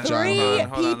jump on the. 3 Hold on,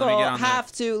 let me people get on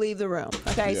have to leave the room.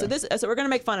 Okay, Yeah. so we're gonna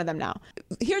make fun of them now.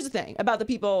 Here's the thing about the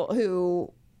people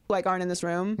who aren't in this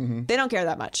room. They don't care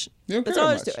that much. They don't That's care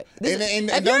all that there's to much. it. And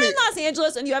If don't you're in Los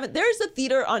Angeles and you haven't, there's a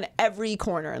theater on every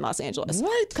corner in Los Angeles.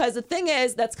 What? Because the thing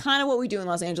is, that's kind of what we do in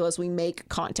Los Angeles. We make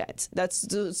content. It's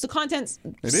the content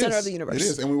center of the universe. It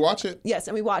is, and we watch it. Yes,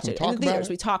 and we watch it in talk the about theaters.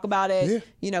 it. We talk about it.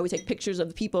 Yeah. We take pictures of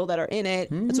the people that are in it.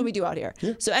 That's what we do out here.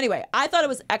 Yeah. So anyway, I thought it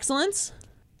was excellent.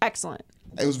 Excellent.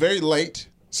 It was very late,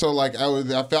 so like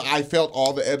I felt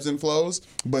all the ebbs and flows.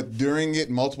 But during it,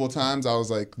 multiple times, I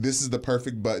was like, "This is the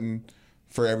perfect button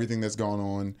for everything that's going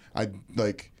on."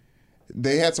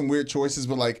 They had some weird choices,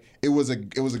 but like it was a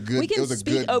good. We can it was a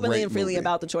speak good, openly great and freely movie.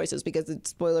 about the choices because the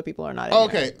spoiler people are not in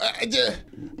here. Okay,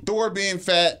 Thor being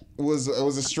fat was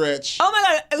a stretch. Oh my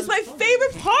god, it was my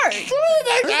favorite part. It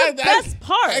was the best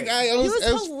part. It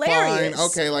was hilarious. Fine.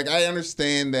 Okay, like I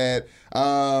understand that.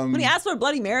 When he asked for a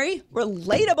Bloody Mary,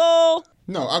 relatable.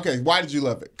 No, okay. Why did you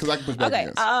love it? Because I can push back Okay.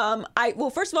 against. Well,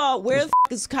 first of all, where the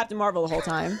is Captain Marvel the whole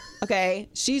time? Okay,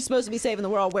 she's supposed to be saving the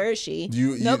world. Where is she?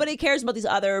 Nobody cares about these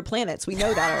other planets. We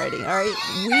know that already. All right,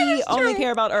 we only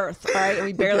care about Earth. All right, and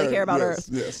we barely care about Earth.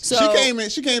 Yes. So She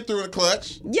came through in a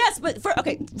clutch. yes, but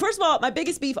first of all, my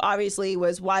biggest beef obviously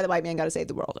was why the white man got to save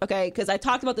the world. Okay, because I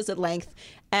talked about this at length,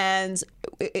 and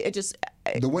it just.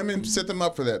 The women set them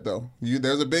up for that though.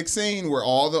 There's a big scene where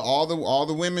all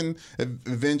the women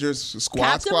Avengers squad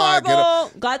Captain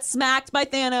Marvel got smacked by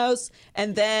Thanos,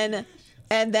 and then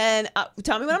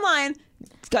tell me when I'm lying.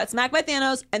 Got smacked by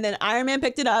Thanos, and then Iron Man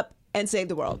picked it up and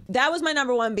saved the world. That was my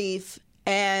number one beef.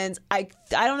 And I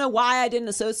don't know why I didn't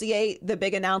associate the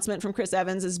big announcement from Chris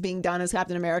Evans as being done as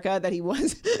Captain America, that he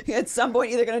was at some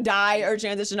point either going to die or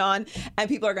transition on. And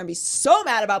people are going to be so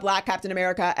mad about Black Captain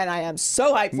America, and I am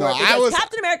so hyped for it because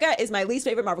Captain America is my least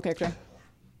favorite Marvel character.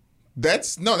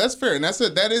 That's fair, and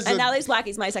and Natalie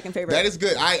Blacky's my second favorite. That is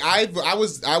good. I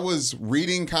was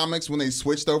reading comics when they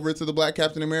switched over to the Black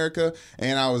Captain America,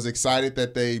 and I was excited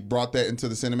that they brought that into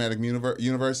the cinematic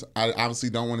universe. I obviously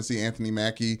don't want to see Anthony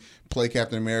Mackie play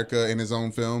Captain America in his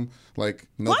own film. Like,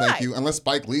 no, thank you. Unless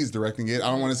Spike Lee's directing it,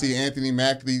 I don't want to see Anthony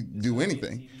Mackie do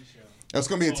anything. It's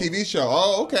going to be a TV show.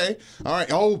 Oh, okay, all right.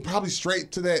 Oh, probably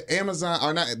straight to that Amazon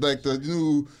or not, like the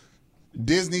new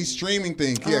Disney streaming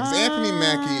thing. Yeah, because Anthony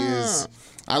Mackie is,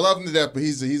 I love him to death, but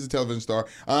he's a television star.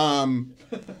 But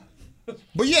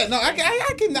yeah, no,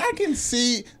 I can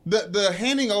see the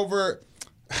handing over.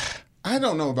 I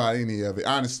don't know about any of it,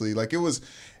 honestly. Like, it was.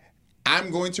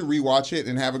 I'm going to rewatch it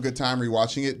and have a good time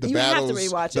rewatching it. You have to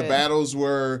rewatch it. The battles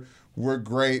were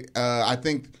great. I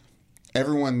think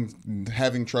everyone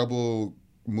having trouble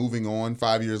moving on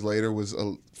 5 years later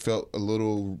felt a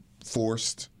little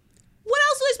forced. What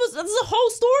else are they supposed to? This is a whole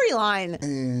storyline.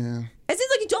 Yeah. It seems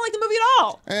like you don't like the movie at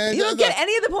all. And you don't get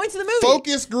any of the points of the movie.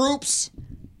 Focus groups.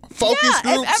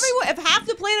 If half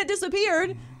the planet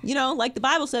disappeared, like the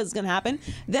Bible says is going to happen,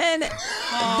 then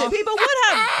the people would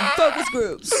have focus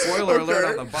groups. Spoiler alert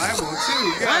on the Bible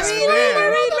too. I mean, we read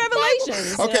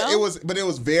Revelations. Okay, it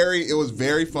was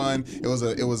very fun. It was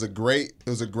a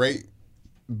great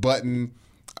button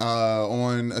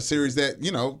on a series that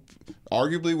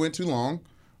arguably went too long.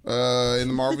 In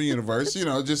the Marvel universe,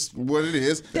 just what it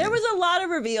is. There was a lot of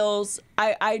reveals.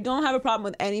 I don't have a problem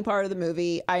with any part of the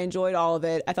movie. I enjoyed all of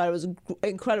it. I thought it was an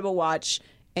incredible watch,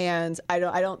 and I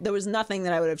don't. There was nothing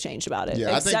that I would have changed about it,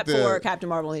 except for Captain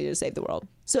Marvel needed to save the world.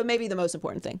 So maybe the most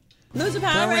important thing. Loser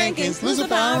Power Rankings. Loser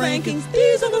Power Rankings.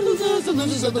 These are the losers and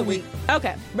losers of the week.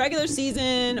 Okay, regular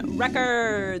season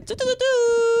record.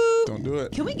 Don't do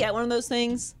it. Can we get one of those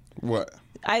things? What?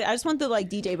 I just want the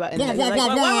DJ button. We'll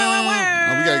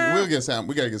get sound.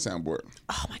 We gotta get soundboard.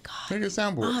 Oh my god. We gotta get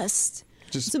soundboard.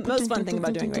 It's the most fun thing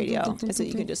about doing radio is that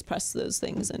you can just press those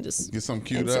things and just get some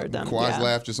queued insert up. them. Kawhi's Yeah.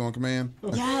 laugh just on command.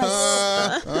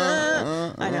 Yes.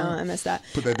 I know. I missed that.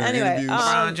 Put that down in Anyway,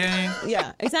 interviews.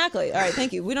 yeah, exactly. All right,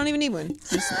 thank you. We don't even need one.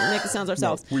 Just make the sounds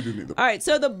ourselves. No, we do need them. All right,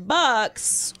 so the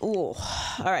Bucks. Ooh.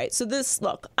 All right, so this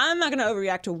look. I'm not going to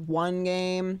overreact to one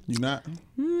game. You not?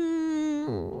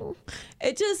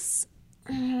 It just.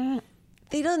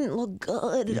 They doesn't look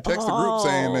good You at text the group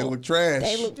saying they look trash.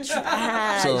 They look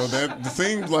trash. So that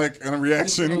seems like a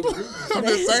reaction. I'm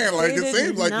just saying, like, it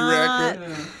seems like you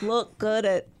reacted. Look good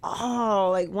at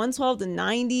all. Like 112 to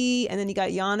 90, and then you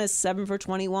got Giannis 7 for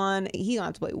 21. He gonna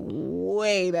have to play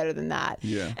way better than that.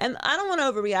 Yeah. And I don't want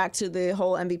to overreact to the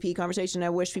whole MVP conversation. I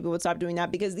wish people would stop doing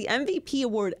that because the MVP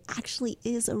award actually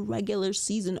is a regular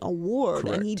season award,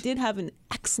 and he did have an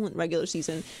excellent regular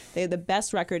season. They had the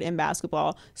best record in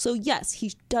basketball. So yes,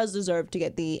 he does deserve to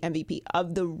get the MVP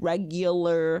of the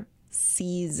regular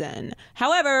season.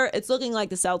 However, it's looking like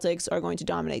the Celtics are going to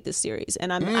dominate this series.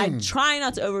 And I try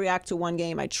not to overreact to one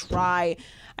game. I try,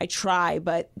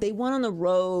 but they won on the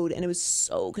road and it was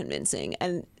so convincing.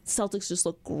 And Celtics just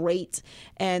look great.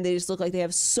 And they just look like they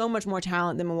have so much more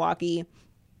talent than Milwaukee.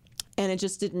 And it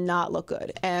just did not look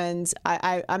good. And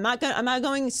I'm not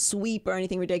going sweep or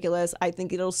anything ridiculous. I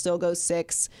think it'll still go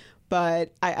 6.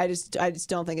 But I just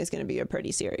don't think it's going to be a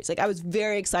pretty series. Like, I was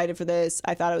very excited for this.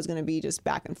 I thought it was going to be just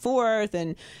back and forth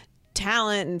and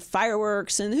talent and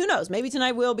fireworks, and who knows, maybe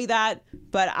tonight will be that.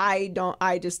 But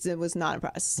I just was not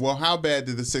impressed. Well, how bad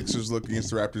did the Sixers look against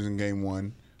the Raptors in Game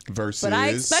 1 versus? But I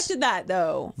expected that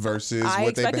though. Versus I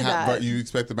what they expected that. You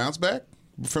expect the bounce back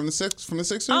from the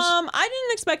Sixers? I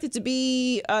didn't expect it to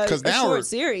be a short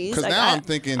series. Because Like, now I'm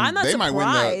thinking I'm not they might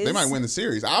surprised. win the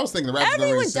series. I was thinking the Raptors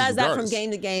Everyone win the series does that from regardless.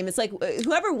 game to game. It's like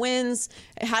whoever wins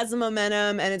has the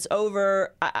momentum and it's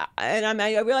over.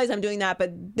 I realize I'm doing that,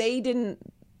 but they didn't.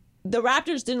 The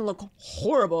Raptors didn't look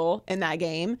horrible in that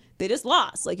game. They just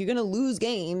lost. Like, you're going to lose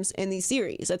games in these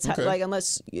series. That's like,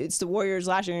 unless it's the Warriors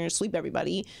last year and you're going to sweep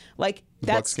everybody. Like, The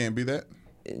Bucks can't be that.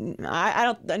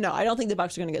 I don't think the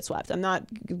Bucks are going to get swept. I'm not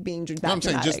being dramatic. No,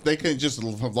 I'm saying they couldn't just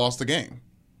have lost the game.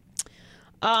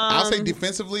 I'll say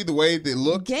defensively, the way they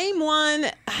looked. Game 1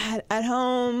 at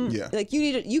home. Yeah. Like,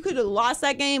 you could have lost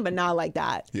that game, but not like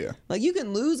that. Yeah. Like, you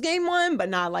can lose game 1, but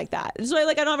not like that. So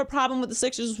I don't have a problem with the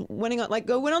Sixers winning. Like,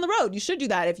 go win on the road. You should do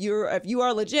that. If you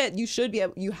are legit,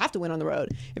 you have to win on the road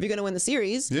if you're going to win the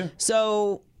series. Yeah.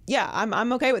 So yeah,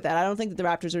 I'm okay with that. I don't think that the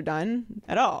Raptors are done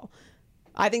at all.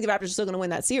 I think the Raptors are still going to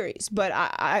win that series, but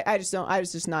I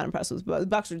was just not impressed with the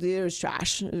Bucks. It was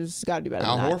trash. It's got to do better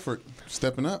Al than that. Horford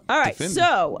stepping up. All right, defending.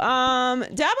 so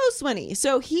Dabo Swinney.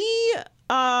 So he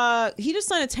just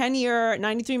signed a 10-year,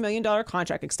 $93 million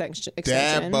contract extension.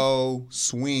 Dabo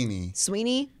Sweeney.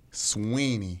 Sweeney.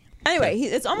 Anyway,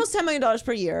 it's almost $10 million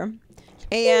per year.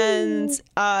 And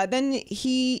then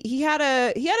he had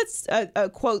a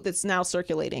quote that's now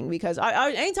circulating because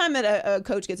anytime that a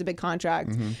coach gets a big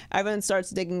contract, everyone starts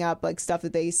digging up like stuff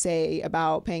that they say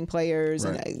about paying players,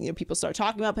 Right. and people start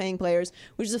talking about paying players,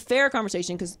 which is a fair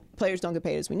conversation because players don't get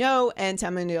paid, as we know, and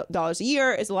 $10 million a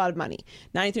year is a lot of money.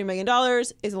 $93 million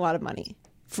is a lot of money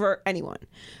for anyone.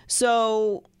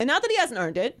 So, and not that he hasn't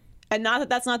earned it. And not that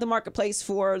that's not the marketplace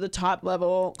for the top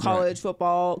level college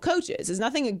football coaches. There's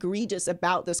nothing egregious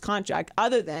about this contract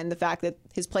other than the fact that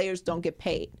his players don't get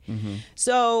paid.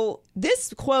 So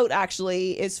this quote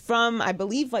actually is from, I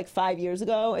believe, like 5 years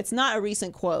ago. It's not a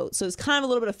recent quote. So it's kind of a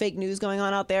little bit of fake news going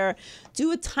on out there.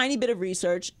 Do a tiny bit of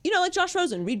research. Like Josh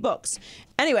Rosen, read books.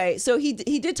 Anyway, so he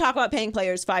did talk about paying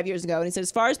players 5 years ago. And he said,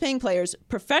 as far as paying players,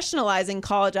 professionalizing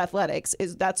college athletics,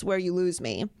 that's where you lose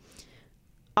me.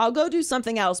 I'll go do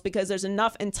something else because there's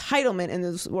enough entitlement in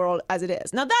this world as it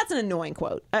is. Now that's an annoying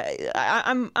quote.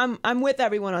 I'm with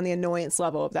everyone on the annoyance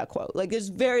level of that quote. Like, there's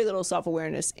very little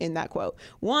self-awareness in that quote.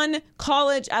 One,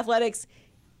 college athletics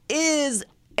is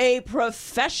a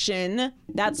profession.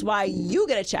 That's why you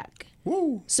get a check.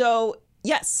 Woo. So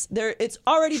yes, it's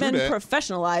already True been that.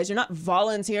 professionalized. You're not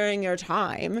volunteering your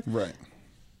time. Right.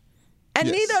 And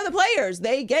Yes. neither are the players.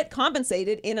 They get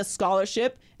compensated in a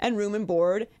scholarship and room and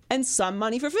board and some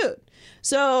money for food.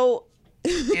 So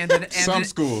Some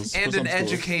schools. And For an some schools.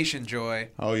 education, Joy.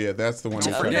 Oh yeah, that's the one.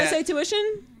 Don't I'm did forget. I say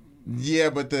tuition? Yeah,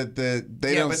 but they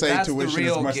Yeah, don't but say that's the tuition as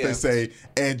real much as gift. they say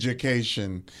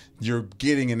education. You're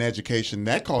getting an education.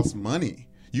 That costs money.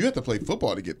 You have to play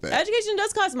football to get that. Education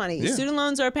does cost money. Yeah. Student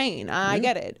loans are a pain. I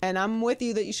get it. And I'm with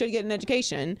you that you should get an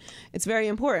education. It's very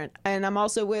important. And I'm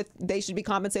also with they should be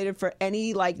compensated for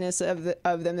any likeness of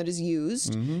them that is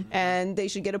used. And they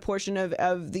should get a portion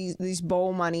of these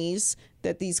bowl monies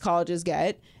that these colleges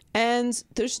get. and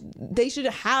they should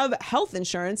have health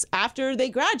insurance after they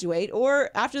graduate or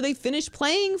after they finish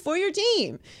playing for your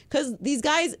team, because these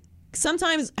guys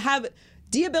sometimes have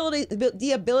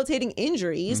debilitating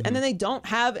injuries and then they don't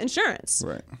have insurance.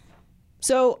 Right.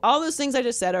 So all those things I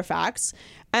just said are facts.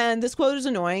 And this quote is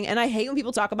annoying, and I hate when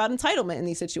people talk about entitlement in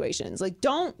these situations. Like,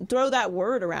 don't throw that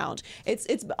word around. It's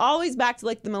always back to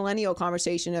like the millennial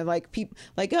conversation of like people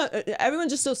like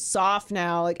everyone's just so soft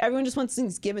now. Like everyone just wants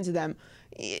things given to them.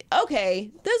 Okay,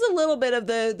 there's a little bit of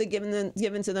the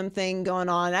given to them thing going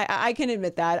on. I can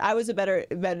admit that. I was a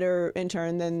better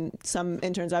intern than some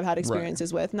interns I've had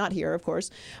experiences with. Not here, of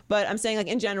course, but I'm saying like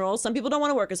in general, some people don't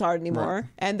want to work as hard anymore,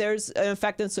 and there's an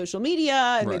effect on social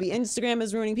media, and maybe Instagram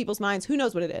is ruining people's minds. Who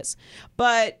knows what it is?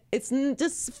 But it's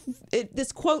just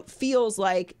this quote feels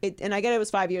like it, and I get it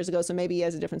was 5 years ago, so maybe he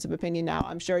has a difference of opinion now.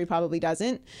 I'm sure he probably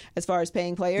doesn't as far as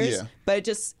paying players, but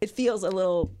it feels a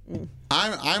little.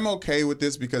 I'm okay with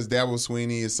this because Dabo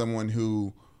Swinney is someone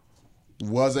who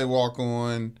was a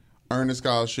walk-on, earned a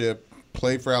scholarship,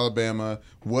 played for Alabama,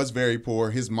 was very poor.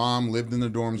 His mom lived in the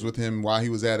dorms with him while he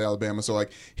was at Alabama. So,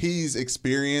 like, he's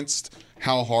experienced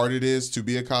how hard it is to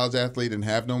be a college athlete and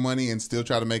have no money and still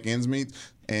try to make ends meet.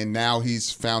 And now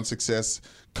he's found success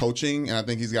coaching, and I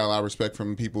think he's got a lot of respect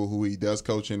from people who he does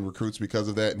coach and recruits because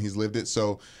of that, and he's lived it.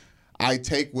 So I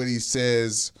take what he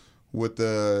says with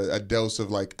a dose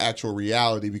of like actual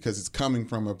reality because it's coming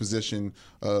from a position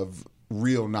of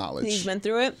real knowledge. He's been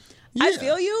through it. Yeah. I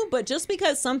feel you, but just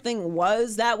because something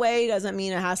was that way doesn't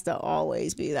mean it has to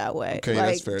always be that way. Okay, like,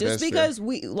 that's fair. Just that's because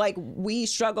fair. we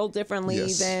struggle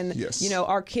differently than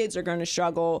our kids are going to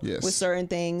struggle with certain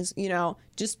things.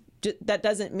 Just that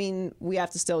doesn't mean we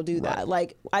have to still do that.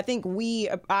 Like, I think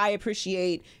I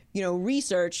appreciate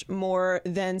research more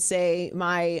than say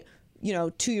my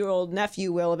 2-year-old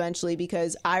nephew will eventually,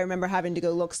 because I remember having to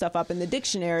go look stuff up in the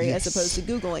dictionary as opposed to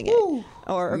Googling it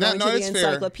or going to the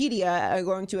encyclopedia or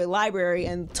going to a library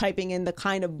and typing in the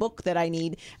kind of book that I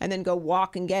need and then go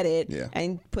walk and get it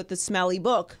and put the smelly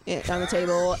book on the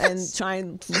table and try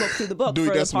and look through the book for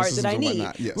the part that I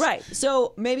need. Right.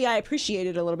 So maybe I appreciate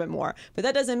it a little bit more, but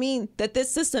that doesn't mean that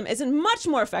this system isn't much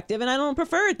more effective, and I don't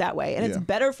prefer it that way, and it's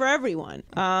better for everyone.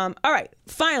 All right.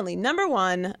 Finally, number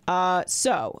one.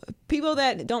 So people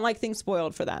that don't like things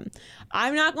spoiled for them.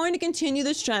 I'm not going to continue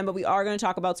this trend, but we are going to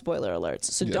talk about spoiler alerts.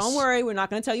 So don't worry, we're not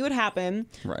going to tell you what happened.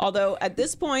 Right. Although at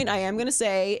this point, I am going to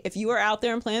say, if you are out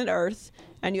there on planet Earth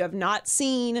and you have not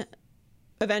seen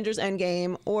Avengers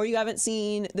Endgame or you haven't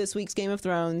seen this week's Game of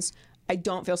Thrones, I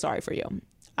don't feel sorry for you.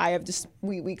 I have just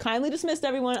we kindly dismissed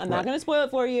everyone. I'm not going to spoil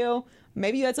it for you.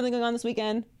 Maybe you had something going on this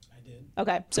weekend.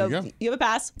 Okay, so you have a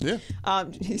pass. Yeah.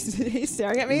 He's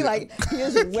staring at me like he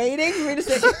is waiting for me to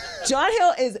say. John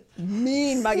Hill is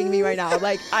mean mugging me right now.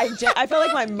 Like I feel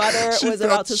like my mother was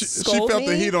about to scold me. She felt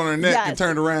the heat on her neck and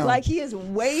turned around. Like he is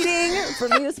waiting for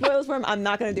me to spoil this for him. I'm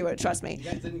not going to do it. Trust me. You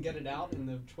guys didn't get it out in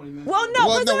the 20 minutes. Well, no.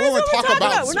 Well, no, we're talking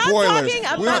about spoilers.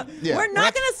 We're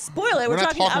not going to spoil it. We're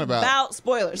talking about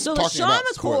spoilers. So LaShawn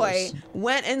McCoy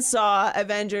went and saw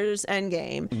Avengers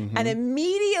Endgame and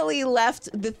immediately left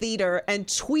the theater and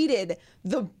tweeted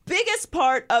the biggest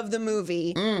part of the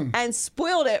movie and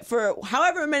spoiled it for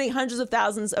however many hundreds of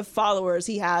thousands of followers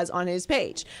he has on his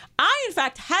page. I, in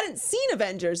fact, hadn't seen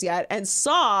Avengers yet and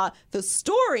saw the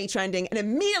story trending and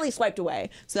immediately swiped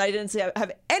away. So I didn't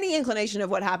have any inclination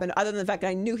of what happened other than the fact that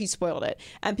I knew he spoiled it.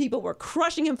 And people were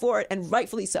crushing him for it, and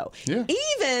rightfully so. Yeah.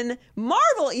 Even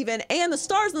Marvel and the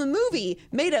stars in the movie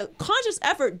made a conscious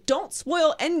effort, don't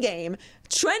spoil Endgame,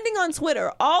 trending on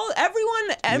Twitter.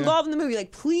 Everyone involved in the movie,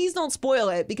 like, please don't spoil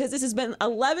it, because this has been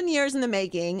 11 years in the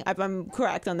making. If I'm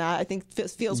correct on that, I think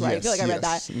feels right. I feel like I read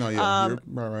that. No,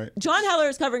 you're right. John Heller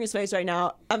is covering his face right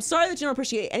now. I'm sorry that you don't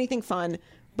appreciate anything fun,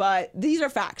 but these are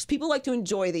facts. People like to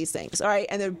enjoy these things, all right?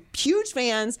 And they're huge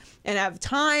fans and have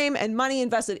time and money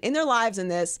invested in their lives in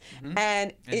this.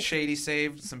 And Shady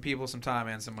saved some people some time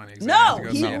and some money. No,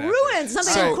 he ruined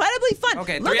something incredibly fun.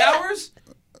 Okay, 3 hours?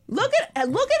 Look at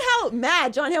how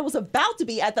mad John Hill was about to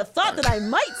be at the thought that I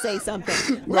might say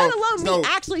something, let alone me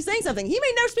actually saying something. He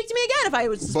may never speak to me again if I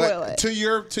was to spoil it.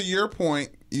 To your point,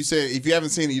 you said if you haven't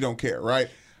seen it, you don't care, right?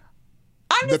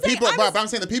 I'm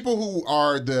saying the people who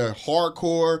are the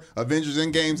hardcore Avengers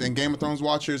Endgames and Game of Thrones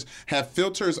watchers have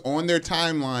filters on their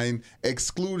timeline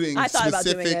excluding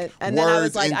specific and words then I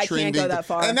was like, and trending. I can't go that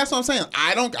far. And that's what I'm saying.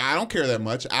 I don't care that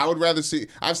much. I would rather see.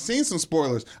 I've seen some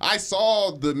spoilers. I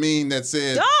saw the meme that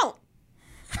said, "Don't."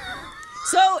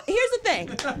 So here's the thing.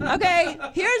 Okay,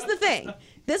 here's the thing.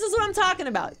 This is what I'm talking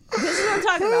about.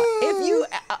 If you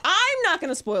I'm not going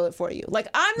to spoil it for you. Like,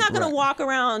 I'm not going to walk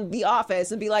around the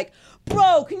office and be like,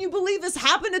 bro, can you believe this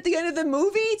happened at the end of the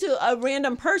movie to a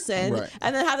random person,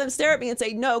 and then have them stare at me and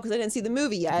say no because I didn't see the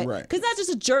movie yet, because that's just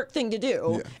a jerk thing to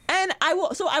do. And I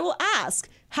will ask,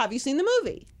 have you seen the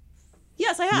movie?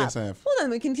 Yes, I have. Yes, I have. Well, then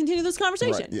we can continue this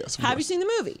conversation. Yes, have you seen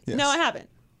the movie? Yes. No, I haven't.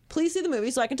 Please see the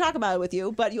movie so I can talk about it with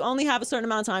you, but you only have a certain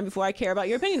amount of time before I care about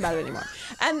your opinion about it anymore.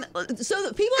 And so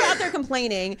the people are out there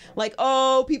complaining, like,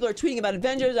 oh, people are tweeting about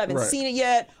Avengers, I haven't seen it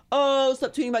yet. Oh,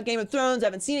 stop tweeting about Game of Thrones, I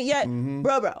haven't seen it yet.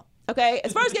 Bro. Okay,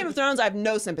 as far as Game of Thrones, I have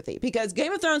no sympathy because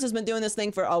Game of Thrones has been doing this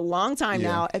thing for a long time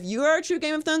now. If you are a true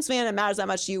Game of Thrones fan, it matters that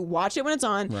much to you. Watch it when it's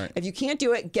on. If you can't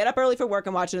do it, get up early for work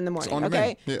and watch it in the morning.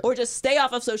 Okay, or just stay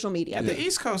off of social media. The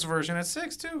East Coast version at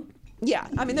 6 too. Yeah,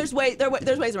 I mean, there's ways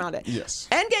around it. Yes.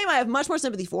 Endgame, I have much more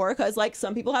sympathy for because, like,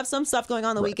 some people have some stuff going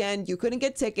on the weekend. You couldn't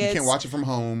get tickets. You can't watch it from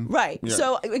home. Right. Yeah.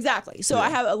 So exactly. So I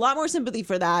have a lot more sympathy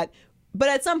for that. But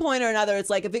at some point or another,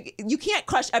 it's like you can't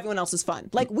crush everyone else's fun.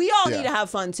 Like, we all need to have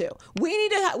fun too. We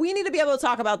need to be able to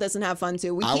talk about this and have fun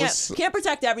too. We can't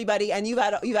protect everybody. And you've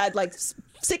had like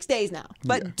 6 days now.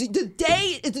 But the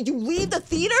day you leave the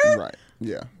theater, right?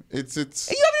 Yeah, it's. And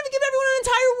you haven't even given everyone an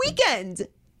entire weekend.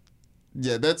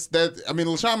 Yeah, that. I mean,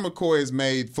 LaShawn McCoy has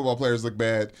made football players look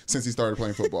bad since he started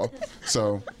playing football.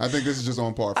 So I think this is just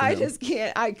on par for him. I just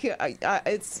can't.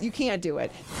 You can't do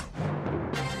it.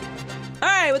 All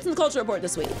right, what's in the culture report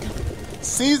this week?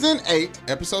 Season 8,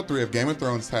 Episode 3 of Game of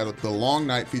Thrones, titled The Long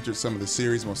Night, featured some of the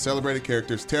series' most celebrated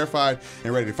characters terrified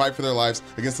and ready to fight for their lives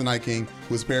against the Night King,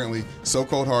 who is apparently so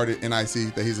cold-hearted and icy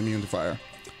that he's immune to fire.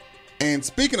 And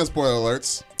speaking of spoiler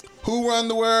alerts, who run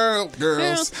the world,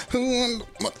 girls?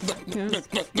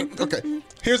 Okay,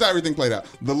 here's how everything played out.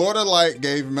 The Lord of Light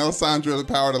gave Melisandre the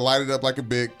power to light it up like a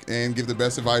Bic and give the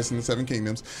best advice in the Seven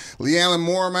Kingdoms. Lyanna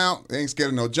Mormont ain't scared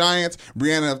of no giants.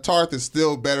 Brienne of Tarth is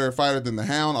still better fighter than the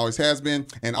Hound, always has been.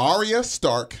 And Arya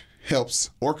Stark helps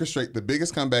orchestrate the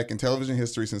biggest comeback in television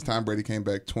history since Tom Brady came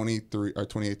back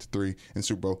 28-3 in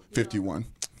Super Bowl 51.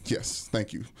 Yes,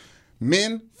 thank you.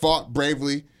 Men fought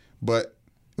bravely, but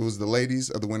it was the ladies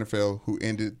of the Winterfell who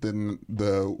ended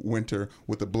the winter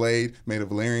with a blade made of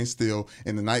Valyrian steel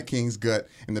in the Night King's gut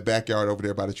in the backyard over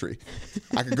there by the tree.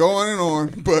 I could go on and on,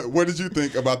 but what did you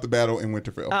think about the battle in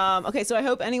Winterfell? Okay, so I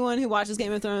hope anyone who watches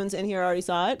Game of Thrones in here already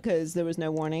saw it because there was no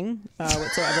warning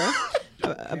whatsoever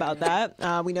about that.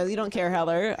 We know that you don't care,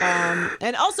 Heller.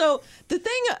 And also, the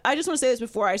thing, I just want to say this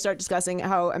before I start discussing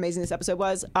how amazing this episode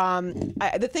was.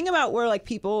 The thing about where like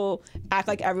people act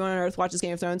like everyone on Earth watches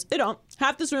Game of Thrones, they don't.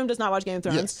 Half this room does not watch Game of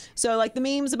Thrones. Yes. So like the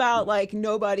memes about like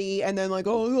nobody and then like,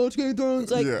 oh, I watch Game of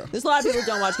Thrones. Like there's a lot of people who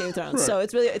don't watch Game of Thrones. Right. So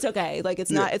it's okay. Like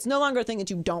it's no longer a thing that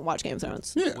you don't watch Game of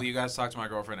Thrones. Yeah. Will you guys talk to my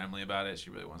girlfriend Emily about it? She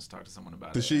really wants to talk to someone about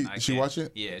it. Did she watch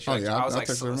it? Yeah. I was like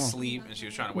asleep and she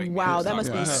was trying to wake me up. Wow, that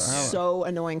must be so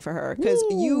annoying for her. Because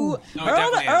Earl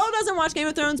doesn't watch Game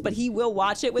of Thrones, but he will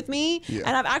watch it with me. Yeah.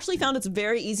 And I've actually found it's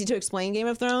very easy to explain Game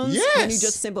of Thrones when you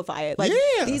just simplify it. Like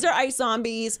these are ice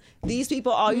zombies. These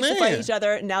people all used to fight each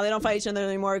other. Now they don't fight each other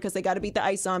anymore because they got to beat the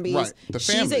ice zombies. Right.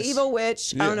 She's an evil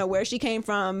witch. I don't know where she came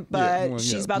from, but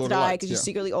she's about to die because she's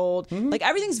secretly old. Mm-hmm. Like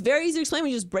everything's very easy to explain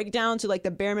when you just break it down to like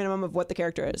the bare minimum of what the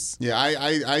character is. Yeah,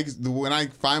 I when I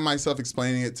find myself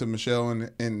explaining it to Michelle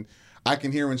and I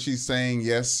can hear when she's saying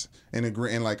yes and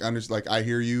agree and like I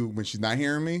hear you when she's not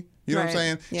hearing me. You know what I'm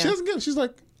saying? Yeah. She doesn't get it. She's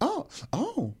like, oh,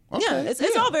 okay. Yeah,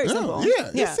 it's all very simple. Yeah,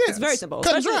 it's very simple.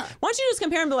 Especially once you just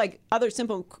compare them to like other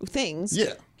simple things.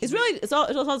 Yeah, it's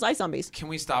all ice zombies. Can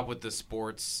we stop with the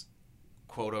sports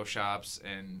quoto shops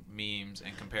and memes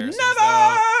and comparisons?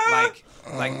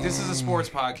 Never! Like this is a sports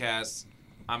podcast.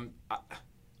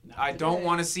 I don't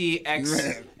want to see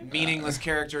X meaningless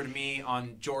character to me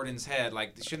on Jordan's head.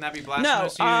 Like, shouldn't that be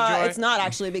blasphemous to you, Joy? It's not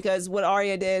actually, because what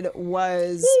Arya did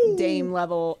was Dame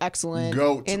level excellent.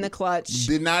 Goat. In the clutch.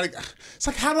 It's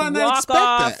like, how do I not expect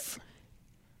that?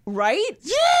 Right?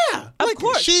 Yeah. Of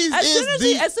course. As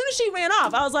soon as she ran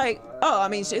off, I was like, oh, I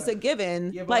mean, it's a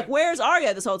given. Yeah, like, where's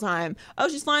Arya this whole time? Oh,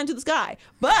 she's flying to the sky.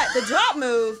 But the drop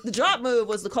move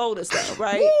was the coldest though,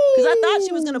 right? Because I thought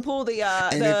she was gonna pull the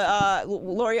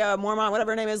Loria Mormont,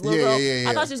 whatever her name is, little girl.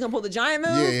 I thought she was gonna pull the giant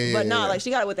move, but no, like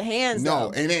she got it with the hands. No,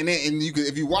 though. and you could,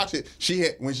 if you watch it, she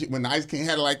had when the Ice King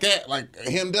had it like that, like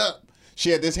hemmed up.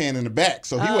 She had this hand in the back,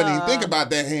 so he wouldn't even think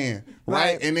about that hand,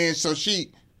 right? And then so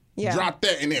she. Yeah. Drop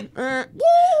that and then.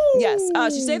 Yes,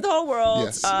 she saved the whole world,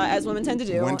 Yes. as women tend to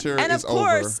do. Winter and is of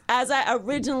course, over. as I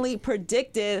originally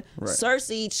predicted, Right.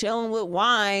 Cersei chilling with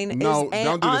wine No, is don't do this,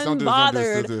 don't do this, don't do this,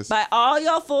 unbothered don't do this. by all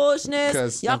your foolishness.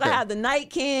 'Cause- Y'all gonna okay. have the Night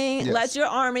King, Yes. let your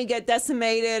army get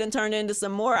decimated and turned into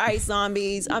some more ice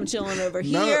zombies. I'm chilling over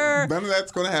here. None of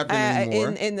that's going to happen anymore.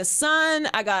 In the sun,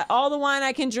 I got all the wine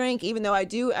I can drink, even though I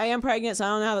am pregnant, so I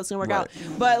don't know how that's gonna work out.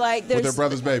 But like, there's With her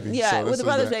brother's baby. Yeah, So with the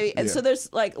brother's baby, and yeah. so there's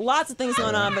like lots of things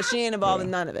going on, but she ain't involved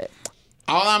in none of it.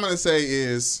 All I'm going to say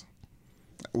is,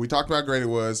 we talked about how great it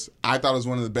was. I thought it was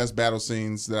one of the best battle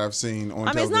scenes that I've seen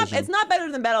on television. It's not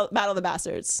better than Battle of the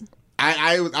Bastards.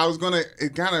 I was gonna.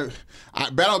 It kind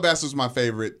of. Battle of Bastards was my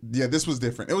favorite. Yeah, this was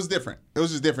different. It was different. It was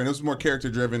just different. It was more character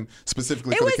driven,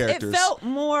 specifically for the characters. It felt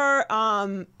more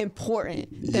important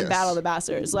than Yes. Battle of the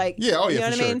Bastards. Like, Yeah. Oh yeah. you know for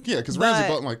what sure. I mean? Yeah, because But- Ramsay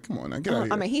Bolton, like, come on now, get out of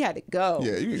here. I mean, he had to go.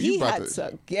 Yeah, you he about had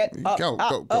to get up, go.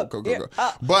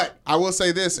 up. But I will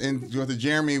say this, and what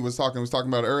Jeremy was talking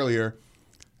about earlier.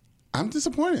 I'm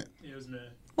disappointed. It was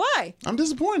mad. Why? I'm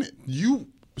disappointed.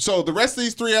 So the rest of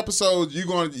these 3 episodes, you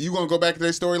gonna go back to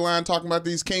their storyline talking about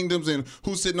these kingdoms and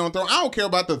who's sitting on the throne. I don't care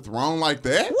about the throne like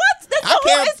that. What?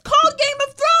 It's called Game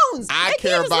of Thrones. I They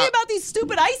care can't just be about about these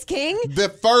stupid Ice King. The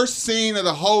first scene of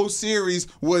the whole series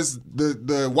was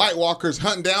the White Walkers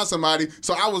hunting down somebody,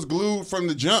 so I was glued from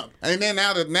the jump. And then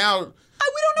now We don't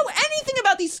know anything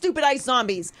about these stupid ice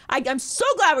zombies. I'm so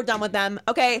glad we're done with them.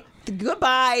 Okay,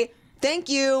 goodbye. Thank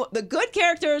you. The good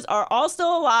characters are all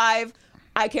still alive.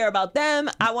 I care about them.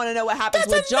 I want to know what happens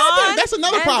with Jon. That's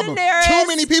another and problem. Daenerys. Too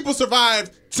many people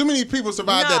survived. Too many people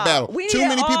survived that battle. We Too needed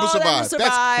many people all of them to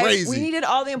survived. That's crazy. We needed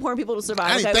all the important people to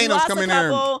survive. I need Okay, we Thanos lost come a in there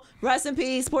and- couple. Rest in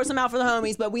peace. Pour some out for the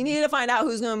homies. But we needed to find out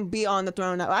who's going to be on the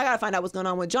throne. I got to find out what's going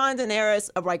on with Jon and Daenerys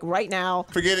like right now.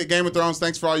 Forget it. Game of Thrones.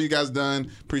 Thanks for all you guys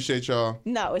done. Appreciate y'all.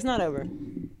 No, it's not over.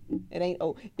 It ain't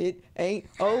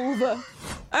over. All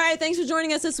right, thanks for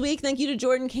joining us this week. Thank you to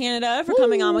Jordan Canada for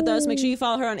coming on with us. Make sure you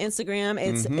follow her on Instagram.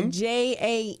 It's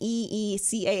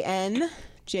JAEECAN.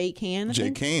 J-Can.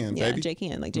 J-Can, yeah, baby.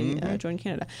 J-Can, like Jordan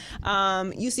Canada.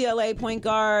 UCLA point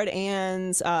guard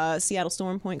and Seattle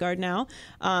Storm point guard now.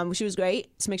 She was great,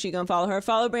 so make sure you go and follow her.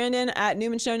 Follow Brandon at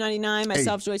Newman Show 99,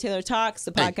 myself, Joy Taylor Talks,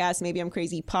 the podcast Maybe I'm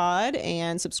Crazy Pod,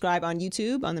 and subscribe on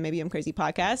YouTube on the Maybe I'm Crazy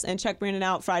podcast. And check Brandon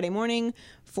out Friday morning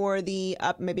for the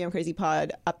Maybe I'm Crazy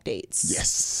Pod updates.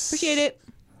 Yes. Appreciate it.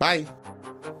 Bye.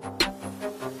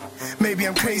 Maybe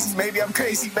I'm crazy, maybe I'm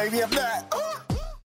crazy, maybe I'm not.